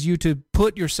causes you to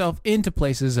put yourself into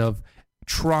places of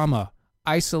trauma,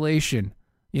 isolation,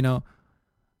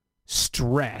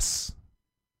 stress.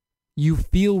 You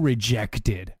feel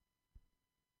rejected.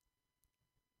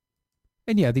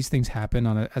 And yeah, these things happen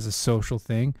as a social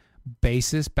thing,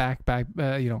 basis,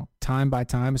 time by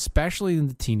time, especially in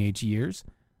the teenage years.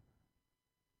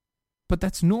 But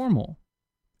that's normal.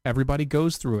 Everybody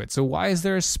goes through it. So why is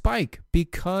there a spike?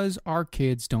 Because our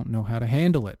kids don't know how to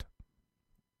handle it.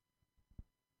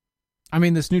 I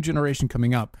mean, this new generation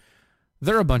coming up,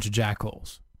 they're a bunch of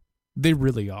jackholes. They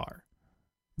really are.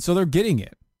 So they're getting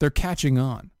it. They're catching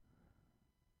on.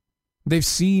 They've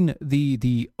seen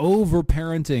the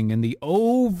over-parenting and the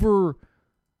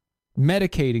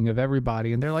over-medicating of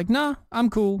everybody, and they're like, nah, I'm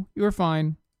cool. You're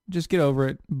fine. Just get over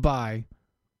it. Bye.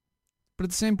 But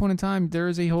at the same point in time, there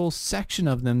is a whole section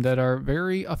of them that are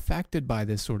very affected by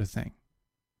this sort of thing.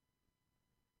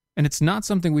 And it's not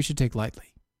something we should take lightly.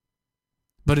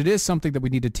 But it is something that we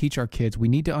need to teach our kids. We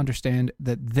need to understand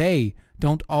that they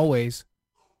don't always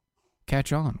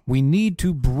catch on. We need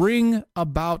to bring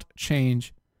about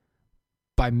change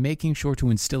by making sure to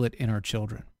instill it in our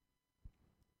children.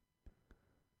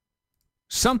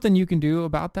 Something you can do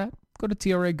about that, go to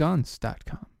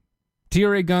traguns.com.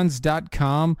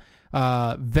 traguns.com,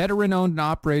 veteran-owned and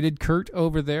operated. Kurt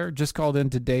over there just called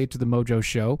in today to the Mojo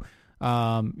Show.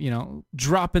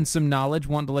 Dropping some knowledge,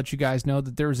 wanting to let you guys know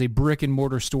that there is a brick and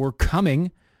mortar store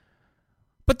coming.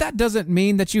 But that doesn't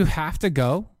mean that you have to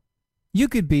go. You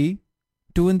could be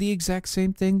doing the exact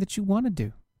same thing that you want to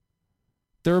do.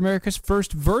 They're America's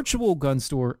first virtual gun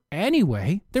store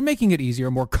anyway. They're making it easier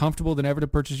and more comfortable than ever to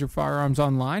purchase your firearms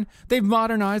online. They've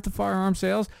modernized the firearm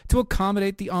sales to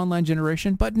accommodate the online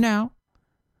generation, but now,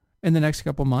 in the next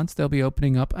couple months, they'll be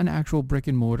opening up an actual brick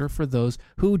and mortar for those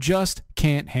who just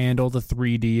can't handle the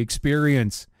 3D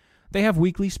experience. They have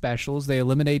weekly specials. They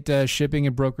eliminate shipping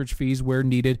and brokerage fees where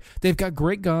needed. They've got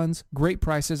great guns, great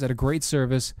prices at a great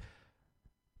service.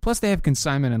 Plus, they have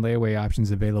consignment and layaway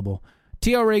options available.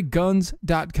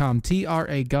 traguns.com,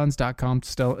 traguns.com.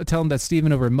 Tell them that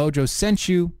Steven over at Mojo sent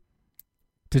you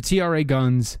to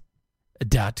traguns.com.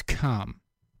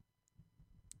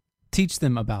 Teach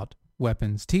them about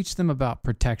weapons. Teach them about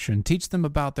protection. Teach them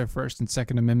about their First and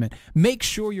Second Amendment. Make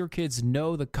sure your kids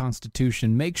know the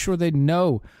Constitution. Make sure they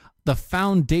know the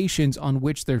foundations on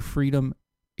which their freedom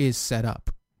is set up.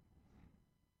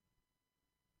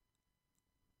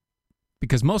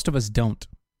 Because most of us don't.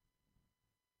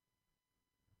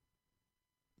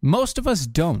 Most of us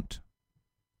don't.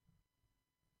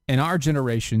 In our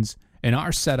generations, in our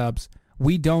setups,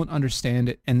 we don't understand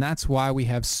it, and that's why we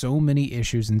have so many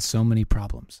issues and so many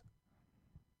problems.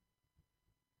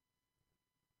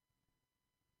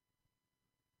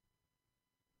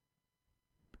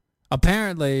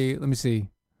 Apparently, let me see.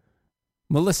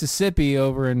 Melissa Sippy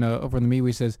over in the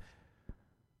MeWe says,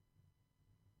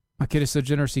 "My kid is so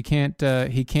generous he can't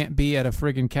be at a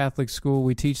friggin' Catholic school.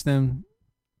 We teach them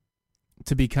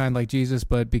to be kind like Jesus,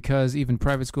 but because even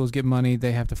private schools get money,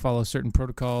 they have to follow certain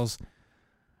protocols.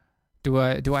 Do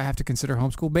I have to consider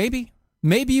homeschool? Maybe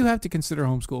you have to consider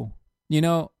homeschool.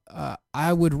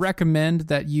 I would recommend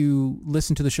that you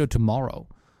listen to the show tomorrow.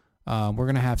 We're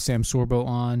gonna have Sam Sorbo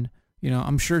on.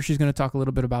 I'm sure she's going to talk a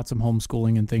little bit about some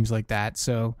homeschooling and things like that.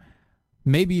 So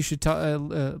maybe you should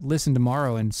listen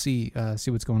tomorrow and see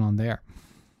what's going on there.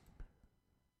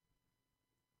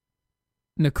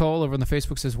 Nicole over on the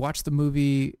Facebook says, watch the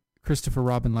movie Christopher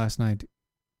Robin last night.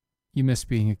 You missed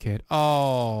being a kid.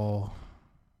 Oh,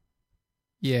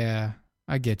 yeah,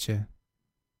 I get you.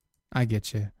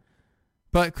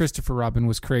 But Christopher Robin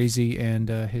was crazy, and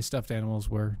his stuffed animals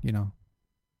were,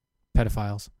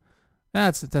 pedophiles.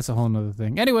 That's a whole nother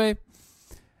thing. Anyway,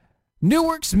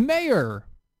 Newark's mayor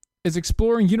is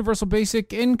exploring universal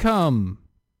basic income.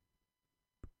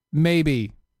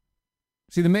 Maybe.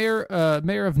 See, the mayor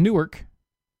of Newark,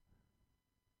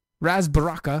 Ras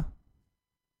Baraka,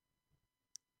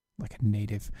 like a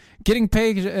native, getting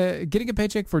a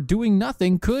paycheck for doing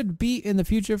nothing could be in the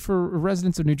future for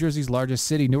residents of New Jersey's largest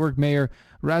city. Newark Mayor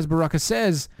Ras Baraka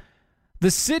says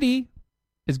the city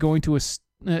is going to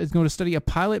study a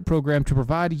pilot program to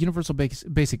provide universal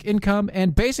basic income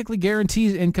and basically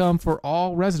guarantees income for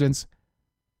all residents,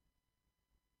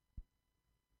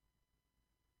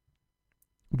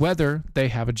 whether they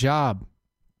have a job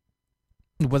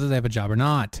or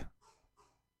not.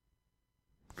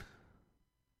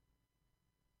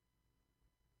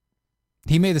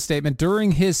 He made the statement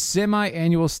during his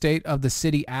semi-annual State of the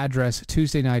City address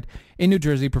Tuesday night in New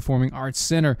Jersey Performing Arts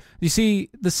Center. You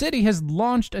see, the city has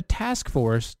launched a task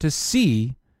force to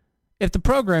see if the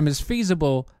program is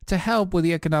feasible to help with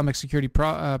the Economic Security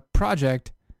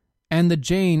Project and the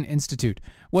Jane Institute.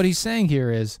 What he's saying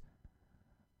here is,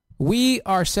 we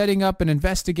are setting up an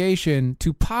investigation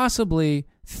to possibly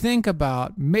think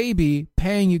about maybe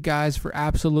paying you guys for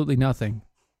absolutely nothing.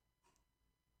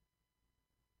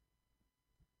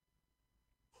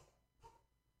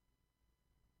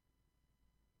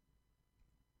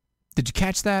 Did you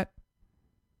catch that?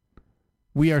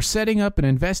 We are setting up an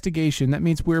investigation. That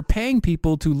means we're paying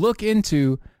people to look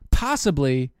into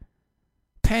possibly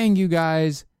paying you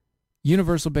guys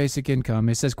universal basic income.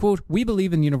 It says, quote, we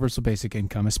believe in universal basic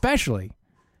income, especially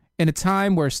in a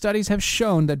time where studies have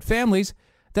shown that families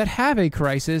that have a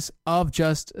crisis of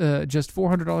just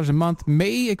 $400 a month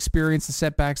may experience the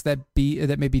setbacks that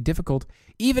may be difficult,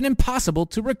 even impossible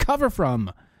to recover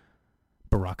from,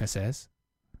 Baraka says.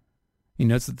 He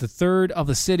notes that the third of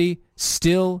the city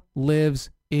still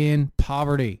lives in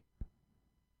poverty.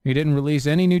 He didn't release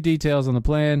any new details on the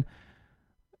plan,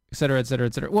 et cetera, et cetera,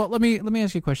 et cetera. Well, let me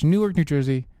ask you a question. Newark, New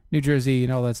Jersey,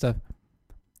 and all that stuff.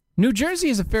 New Jersey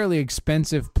is a fairly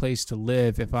expensive place to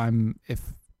live. If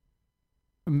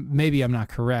maybe I'm not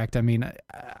correct. I mean,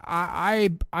 I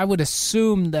would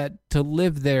assume that to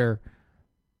live there,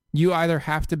 you either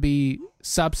have to be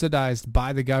subsidized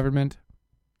by the government,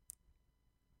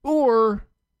 or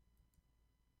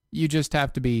you just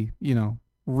have to be,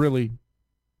 really,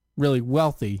 really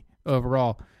wealthy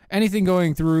overall. Anything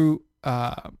going through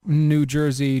New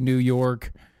Jersey, New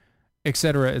York, et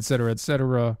cetera, et cetera, et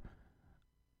cetera,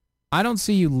 I don't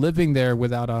see you living there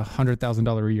without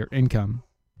 $100,000 a year income.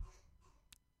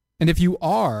 And if you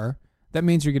are, that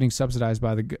means you're getting subsidized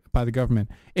by the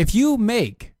government. If you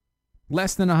make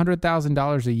less than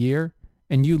 $100,000 a year,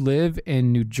 and you live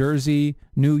in New Jersey,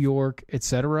 New York,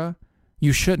 etc.,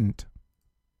 you shouldn't.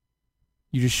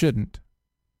 You just shouldn't.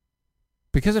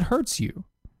 Because it hurts you.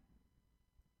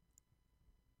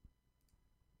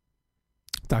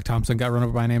 Doc Thompson got run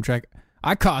over by an Amtrak.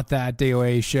 I caught that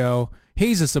DOA show.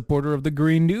 He's a supporter of the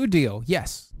Green New Deal.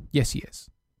 Yes, he is.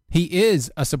 He is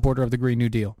a supporter of the Green New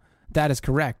Deal. That is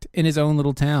correct. In his own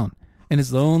little town, in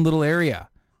his own little area.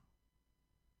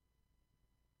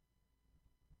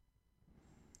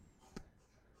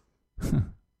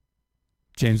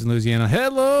 James in Louisiana.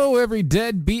 Hello, every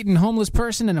dead, beaten, homeless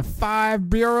person in 5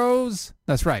 boroughs.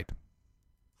 That's right.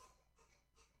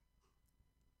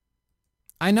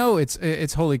 I know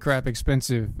it's holy crap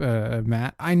expensive,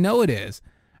 Matt. I know it is.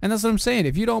 And that's what I'm saying.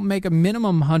 If you don't make a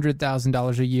minimum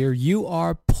 $100,000 a year, you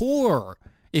are poor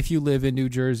if you live in New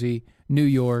Jersey, New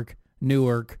York,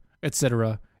 Newark,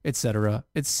 etc., etc.,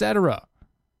 etc.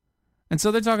 And so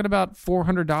they're talking about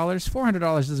 $400. $400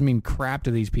 doesn't mean crap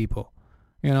to these people.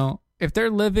 If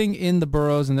they're living in the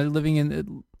boroughs and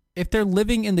if they're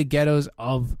living in the ghettos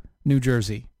of New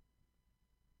Jersey,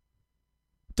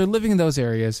 they're living in those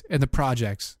areas and the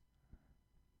projects.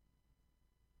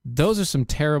 Those are some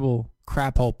terrible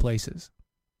crap hole places.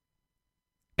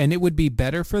 And it would be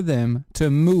better for them to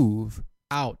move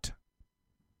out.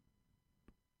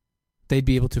 They'd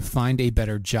be able to find a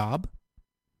better job.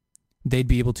 They'd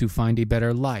be able to find a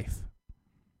better life.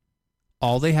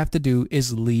 All they have to do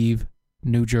is leave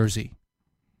New Jersey.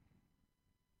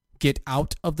 Get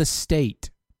out of the state.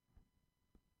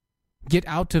 Get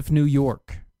out of New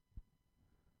York.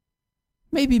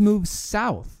 maybe move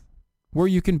south where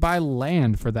you can buy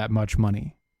land for that much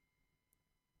money.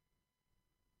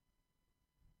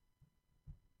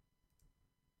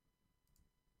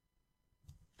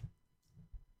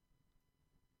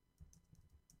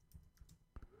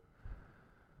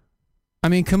 I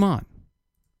mean, come on.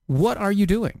 What are you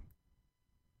doing?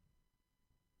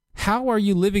 How are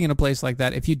you living in a place like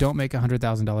that if you don't make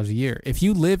 $100,000 a year? If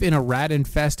you live in a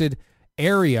rat-infested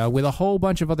area with a whole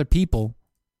bunch of other people,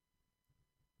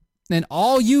 and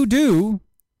all you do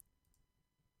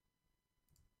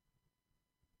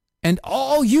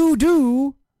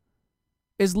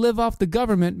is live off the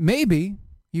government, maybe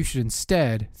you should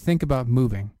instead think about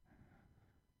moving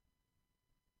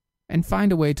and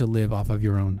find a way to live off of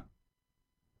your own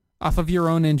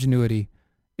ingenuity,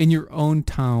 in your own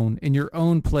town, in your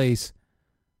own place.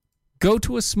 Go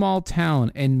to a small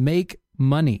town and make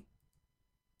money.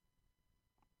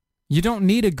 You don't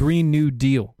need a Green New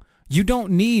Deal. You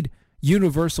don't need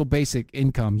universal basic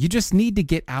income. You just need to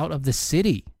get out of the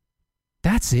city.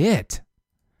 That's it.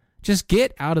 Just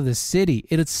get out of the city.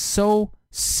 It is so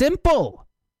simple.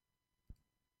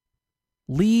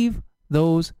 Leave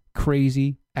those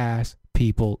crazy ass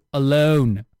people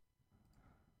alone.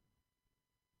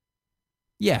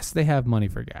 Yes, they have money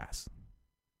for gas.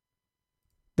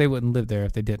 They wouldn't live there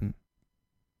if they didn't.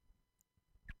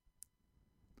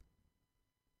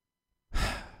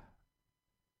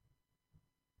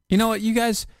 You know what, you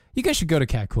guys should go to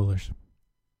Cat Coolers.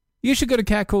 You should go to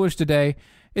Cat Coolers today.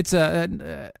 It's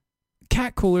Cat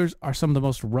Coolers are some of the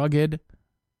most rugged,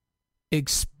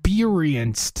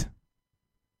 experienced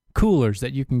coolers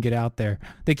that you can get out there.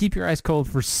 They keep your ice cold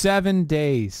for 7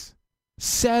 days.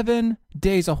 7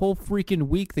 days, a whole freaking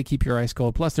week they keep your ice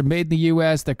cold. Plus, they're made in the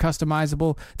U.S., they're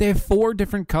customizable. They have 4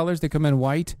 different colors. They come in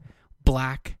white,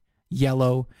 black,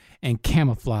 yellow, and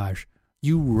camouflage.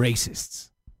 You racists.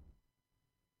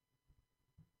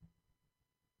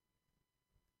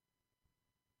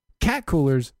 Cat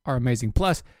Coolers are amazing.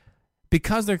 Plus,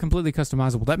 because they're completely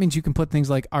customizable, that means you can put things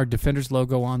like our Defenders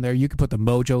logo on there. You can put the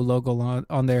Mojo logo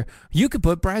on there. You could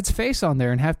put Brad's face on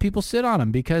there and have people sit on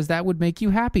him because that would make you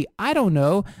happy. I don't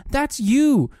know. That's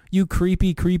you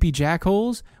creepy, creepy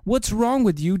jackholes. What's wrong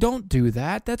with you? Don't do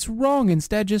that. That's wrong.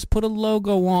 Instead, just put a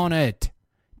logo on it.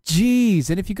 Jeez.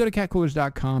 And if you go to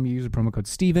catcoolers.com, you use the promo code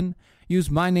Steven. Use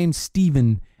my name,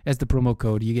 Steven, as the promo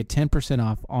code. You get 10%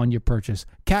 off on your purchase.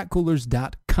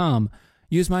 Catcoolers.com.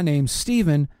 Use my name,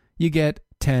 Steven. You get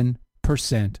 10%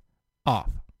 off.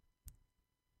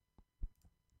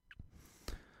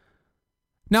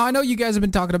 Now, I know you guys have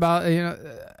been talking about,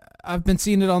 I've been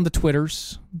seeing it on the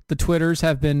Twitters. The Twitters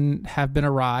have been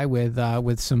awry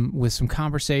with some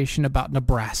conversation about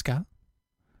Nebraska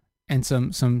and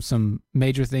some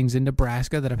major things in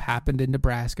Nebraska that have happened in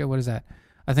Nebraska. What is that?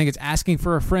 I think it's asking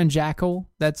for a friend Jackal.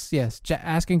 That's, yes,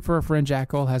 asking for a friend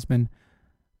Jackal has been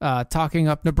talking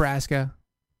up Nebraska.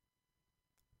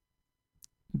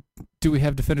 Do we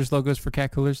have Defenders logos for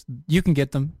Cat Coolers? You can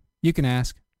get them. You can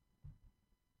ask.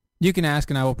 You can ask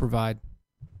and I will provide.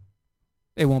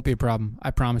 It won't be a problem.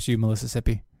 I promise you,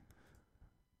 Mississippi.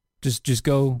 Just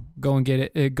go and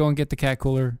get it. Go and get the Cat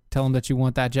Cooler. Tell them that you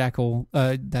want that Jackal,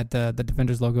 the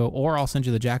Defenders logo, or I'll send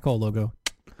you the Jackal logo.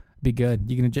 Be good.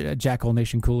 You can get a Jackal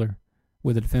Nation cooler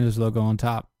with the Defenders logo on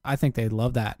top. I think they'd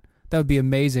love that. That would be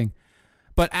amazing.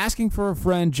 But asking for a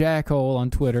friend Jackal on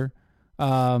Twitter,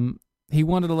 he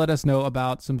wanted to let us know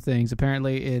about some things.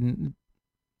 Apparently in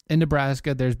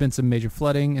Nebraska, there's been some major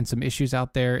flooding and some issues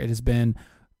out there. It has been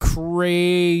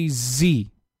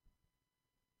crazy.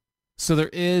 So there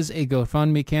is a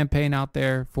GoFundMe campaign out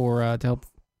there for to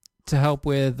help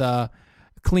with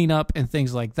cleanup and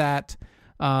things like that.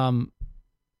 Let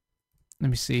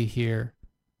me see here.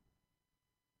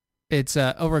 It's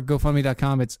over at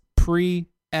GoFundMe.com. It's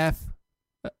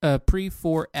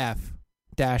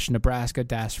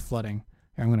pre-4F-Nebraska-flooding. Here,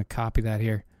 I'm going to copy that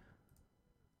here.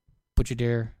 Put you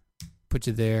there. Put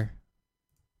you there.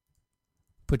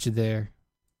 Put you there.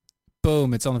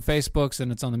 Boom. It's on the Facebooks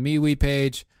and it's on the MeWe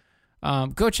page.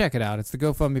 Go check it out. It's the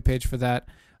GoFundMe page for that.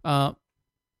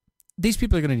 These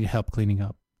people are going to need help cleaning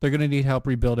up. They're going to need help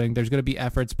rebuilding. There's going to be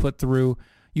efforts put through.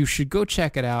 You should go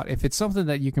check it out. If it's something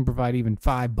that you can provide even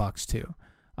 $5 to,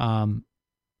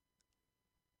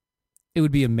 it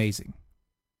would be amazing.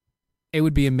 It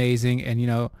would be amazing. And,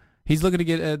 he's looking to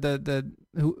get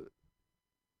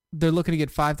they're looking to get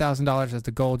 $5,000 as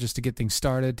the goal just to get things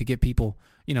started, to get people,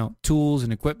 tools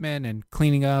and equipment and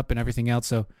cleaning up and everything else.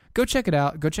 So go check it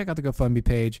out. Go check out the GoFundMe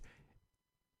page.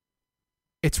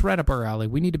 It's right up our alley.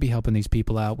 We need to be helping these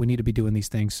people out. We need to be doing these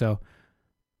things. So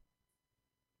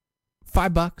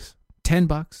 $5,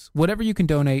 $10, whatever you can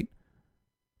donate,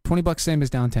 $20 same as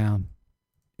downtown.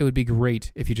 It would be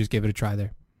great if you just gave it a try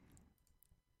there.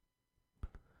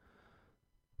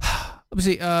 Let me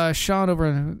see. Sean over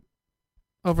on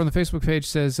the Facebook page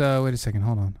says, wait a second,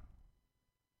 hold on.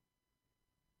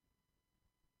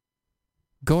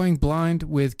 Going blind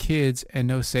with kids and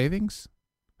no savings?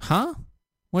 Huh?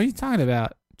 What are you talking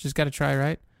about? Just got to try,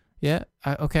 right? Yeah.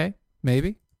 Okay.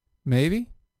 Maybe.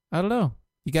 I don't know.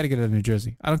 You got to get out of New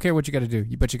Jersey. I don't care what you got to do,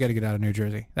 but you got to get out of New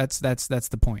Jersey. That's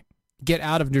the point. Get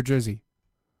out of New Jersey.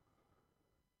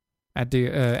 At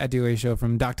DOA show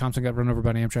from Doc Thompson got run over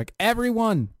by an Amtrak.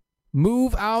 Everyone,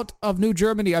 move out of New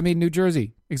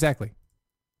Jersey. Exactly.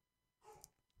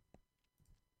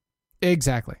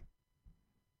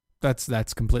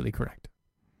 That's completely correct.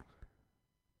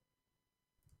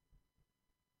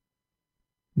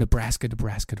 Nebraska.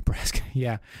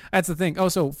 Yeah, that's the thing. Oh,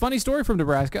 so funny story from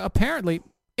Nebraska. Apparently,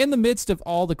 in the midst of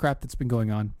all the crap that's been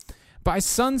going on, by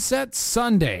Sunset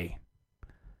Sunday,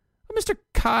 Mr.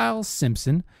 Kyle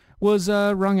Simpson was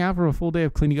wrung out for a full day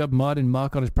of cleaning up mud and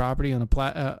muck on his property on the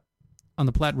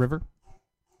Platte River,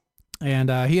 and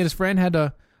he and his friend had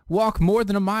to walk more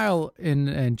than a mile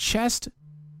in chest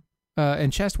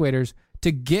waders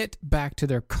to get back to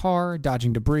their car,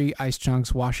 dodging debris, ice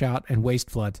chunks, washout, and waste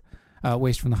from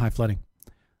the high flooding.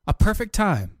 A perfect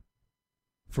time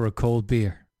for a cold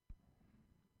beer.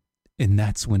 And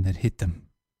that's when that hit them.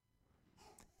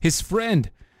 His friend,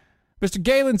 Mr.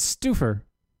 Galen Stufer,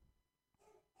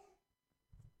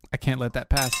 I can't let that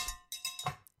pass,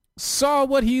 saw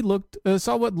what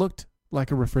looked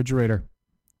like a refrigerator,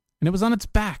 and it was on its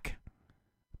back,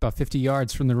 about 50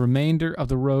 yards from the remainder of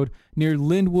the road near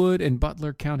Linwood and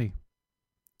Butler County.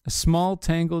 A small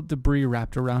tangled debris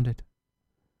wrapped around it.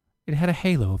 It had a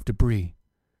halo of debris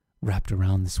wrapped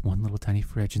around this one little tiny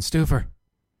fridge. And Stufer,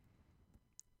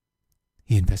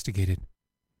 he investigated.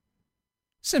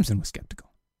 Simpson was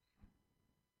skeptical.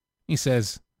 He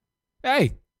says,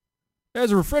 "Hey,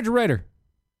 there's a refrigerator."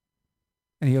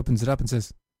 And he opens it up and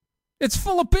says, "It's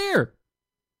full of beer."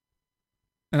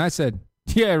 And I said,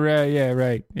 yeah,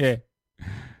 right.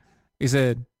 He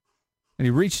said, and he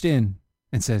reached in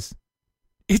and says,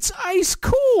 "It's ice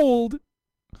cold."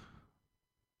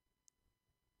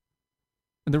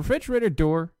 And the refrigerator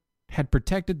door had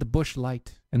protected the Busch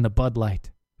Light and the Bud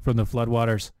Light from the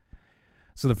floodwaters.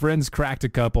 So the friends cracked a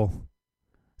couple.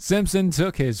 Simpson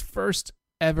took his first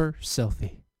ever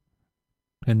selfie.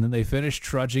 And then they finished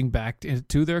trudging back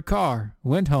to their car,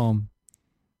 went home,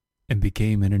 and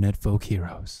became internet folk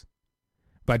heroes.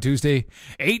 By Tuesday,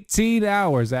 18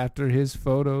 hours after his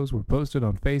photos were posted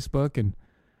on Facebook and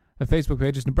the Facebook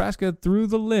pages, Nebraska Through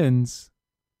the Lens,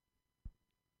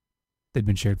 they'd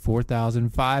been shared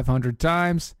 4,500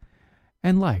 times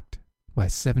and liked by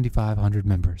 7,500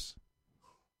 members.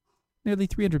 Nearly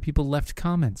 300 people left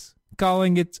comments,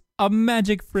 calling it a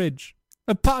magic fridge,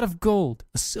 a pot of gold,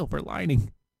 a silver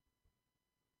lining.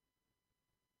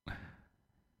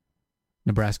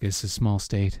 Nebraska is a small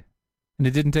state, and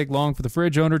it didn't take long for the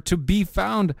fridge owner to be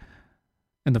found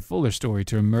and the fuller story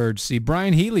to emerge. See,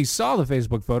 Brian Healy saw the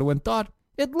Facebook photo and thought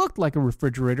it looked like a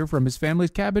refrigerator from his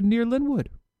family's cabin near Linwood.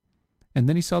 And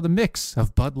then he saw the mix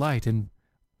of Bud Light and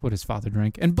what his father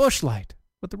drank, and Busch Light,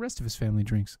 what the rest of his family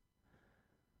drinks.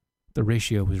 The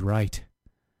ratio was right.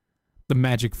 The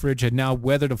magic fridge had now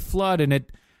weathered a flood, and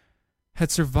it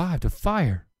had survived a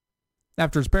fire.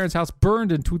 After his parents' house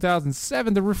burned in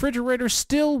 2007, the refrigerator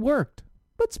still worked,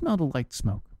 but smelled a light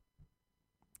smoke.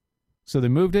 So they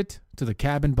moved it to the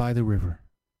cabin by the river.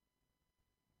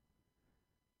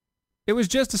 It was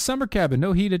just a summer cabin,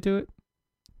 no heat to it,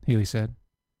 Healy said.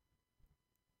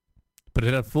 But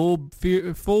it had a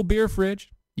full beer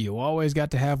fridge. You always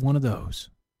got to have one of those.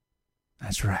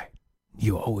 That's right.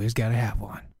 You always got to have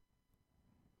one.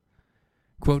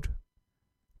 Quote,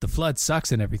 "The flood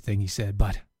sucks and everything," he said,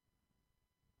 "but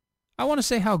I want to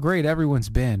say how great everyone's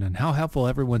been and how helpful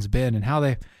everyone's been and how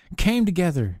they came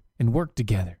together and worked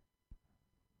together."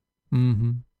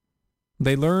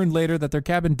 They learned later that their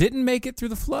cabin didn't make it through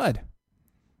the flood.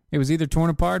 It was either torn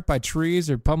apart by trees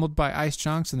or pummeled by ice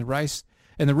chunks, and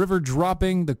the river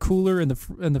dropping the cooler in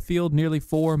the field nearly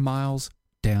 4 miles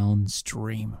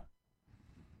downstream.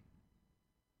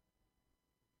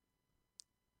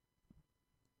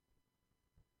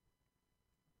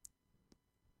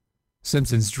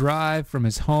 Simpson's drive from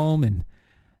his home in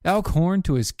Elkhorn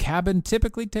to his cabin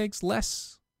typically takes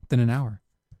less than an hour.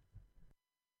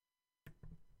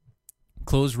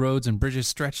 Closed roads and bridges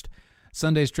stretched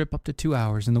Sunday's trip up to 2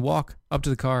 hours, and the walk up to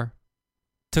the car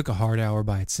took a hard hour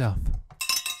by itself.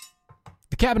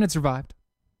 The cabin had survived.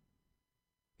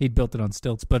 He'd built it on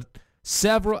stilts, but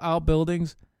several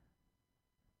outbuildings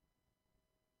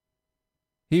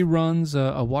He runs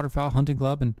a waterfowl hunting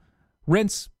club and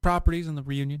rents properties in the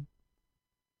Reunion.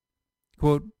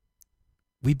 Quote,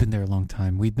 "We've been there a long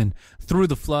time. We've been through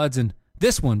the floods, and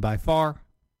this one, by far,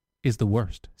 is the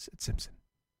worst," said Simpson.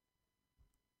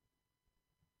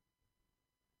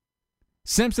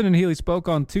 Simpson and Healy spoke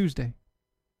on Tuesday.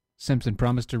 Simpson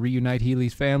promised to reunite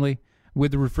Healy's family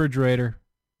with the refrigerator,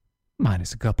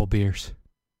 minus a couple beers.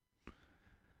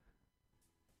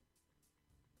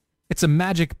 It's a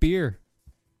magic beer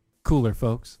cooler,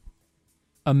 folks.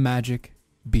 A magic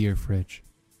beer fridge.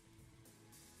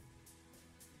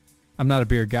 I'm not a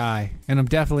beer guy, and I'm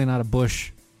definitely not a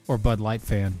Busch or Bud Light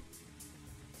fan.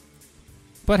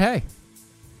 But hey,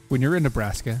 when you're in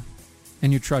Nebraska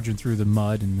and you're trudging through the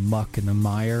mud and the muck and the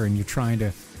mire and you're trying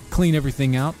to clean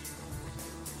everything out,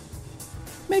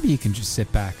 maybe you can just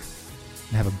sit back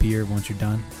and have a beer once you're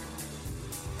done.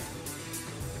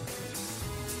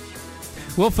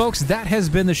 Well, folks, that has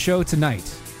been the show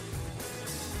tonight.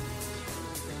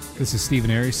 This is Stephen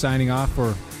Aries signing off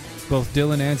for both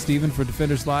Dylan and Stephen for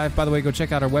Defenders Live. By the way, go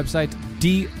check out our website,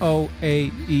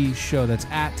 DOAE Show. That's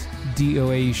at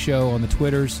DOAE Show on the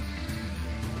Twitters.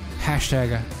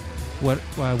 Hashtag what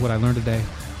I learned today.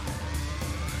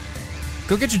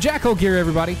 Go get your Jacko gear,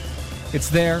 everybody. It's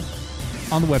there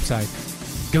on the website.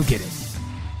 Go get it.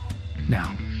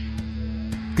 Now,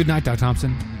 good night, Doc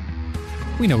Thompson.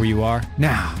 We know where you are.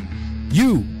 Now,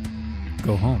 you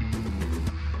go home.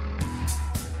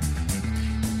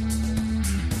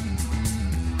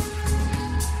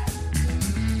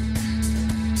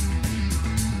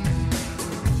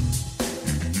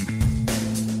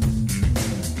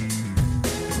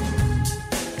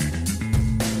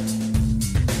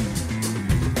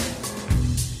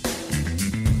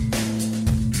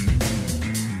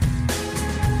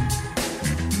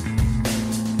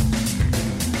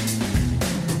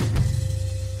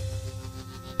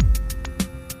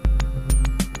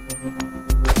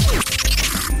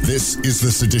 This is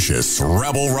the seditious,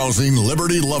 rabble-rousing,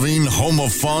 liberty-loving, home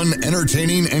of fun,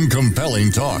 entertaining, and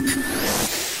compelling talk.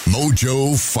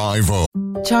 Mojo 50.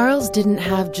 Charles didn't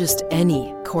have just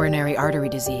any coronary artery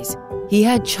disease. He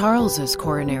had Charles's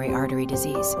coronary artery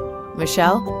disease.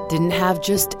 Michelle didn't have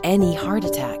just any heart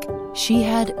attack. She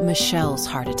had Michelle's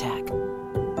heart attack.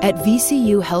 At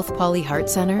VCU Health Poly Heart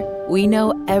Center, we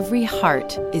know every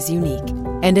heart is unique.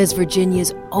 And as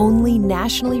Virginia's only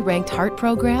nationally ranked heart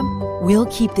program, we'll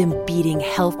keep them beating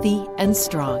healthy and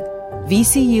strong.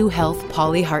 VCU Health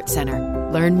Poly Heart Center.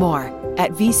 Learn more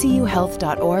at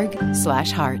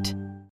vcuhealth.org/heart.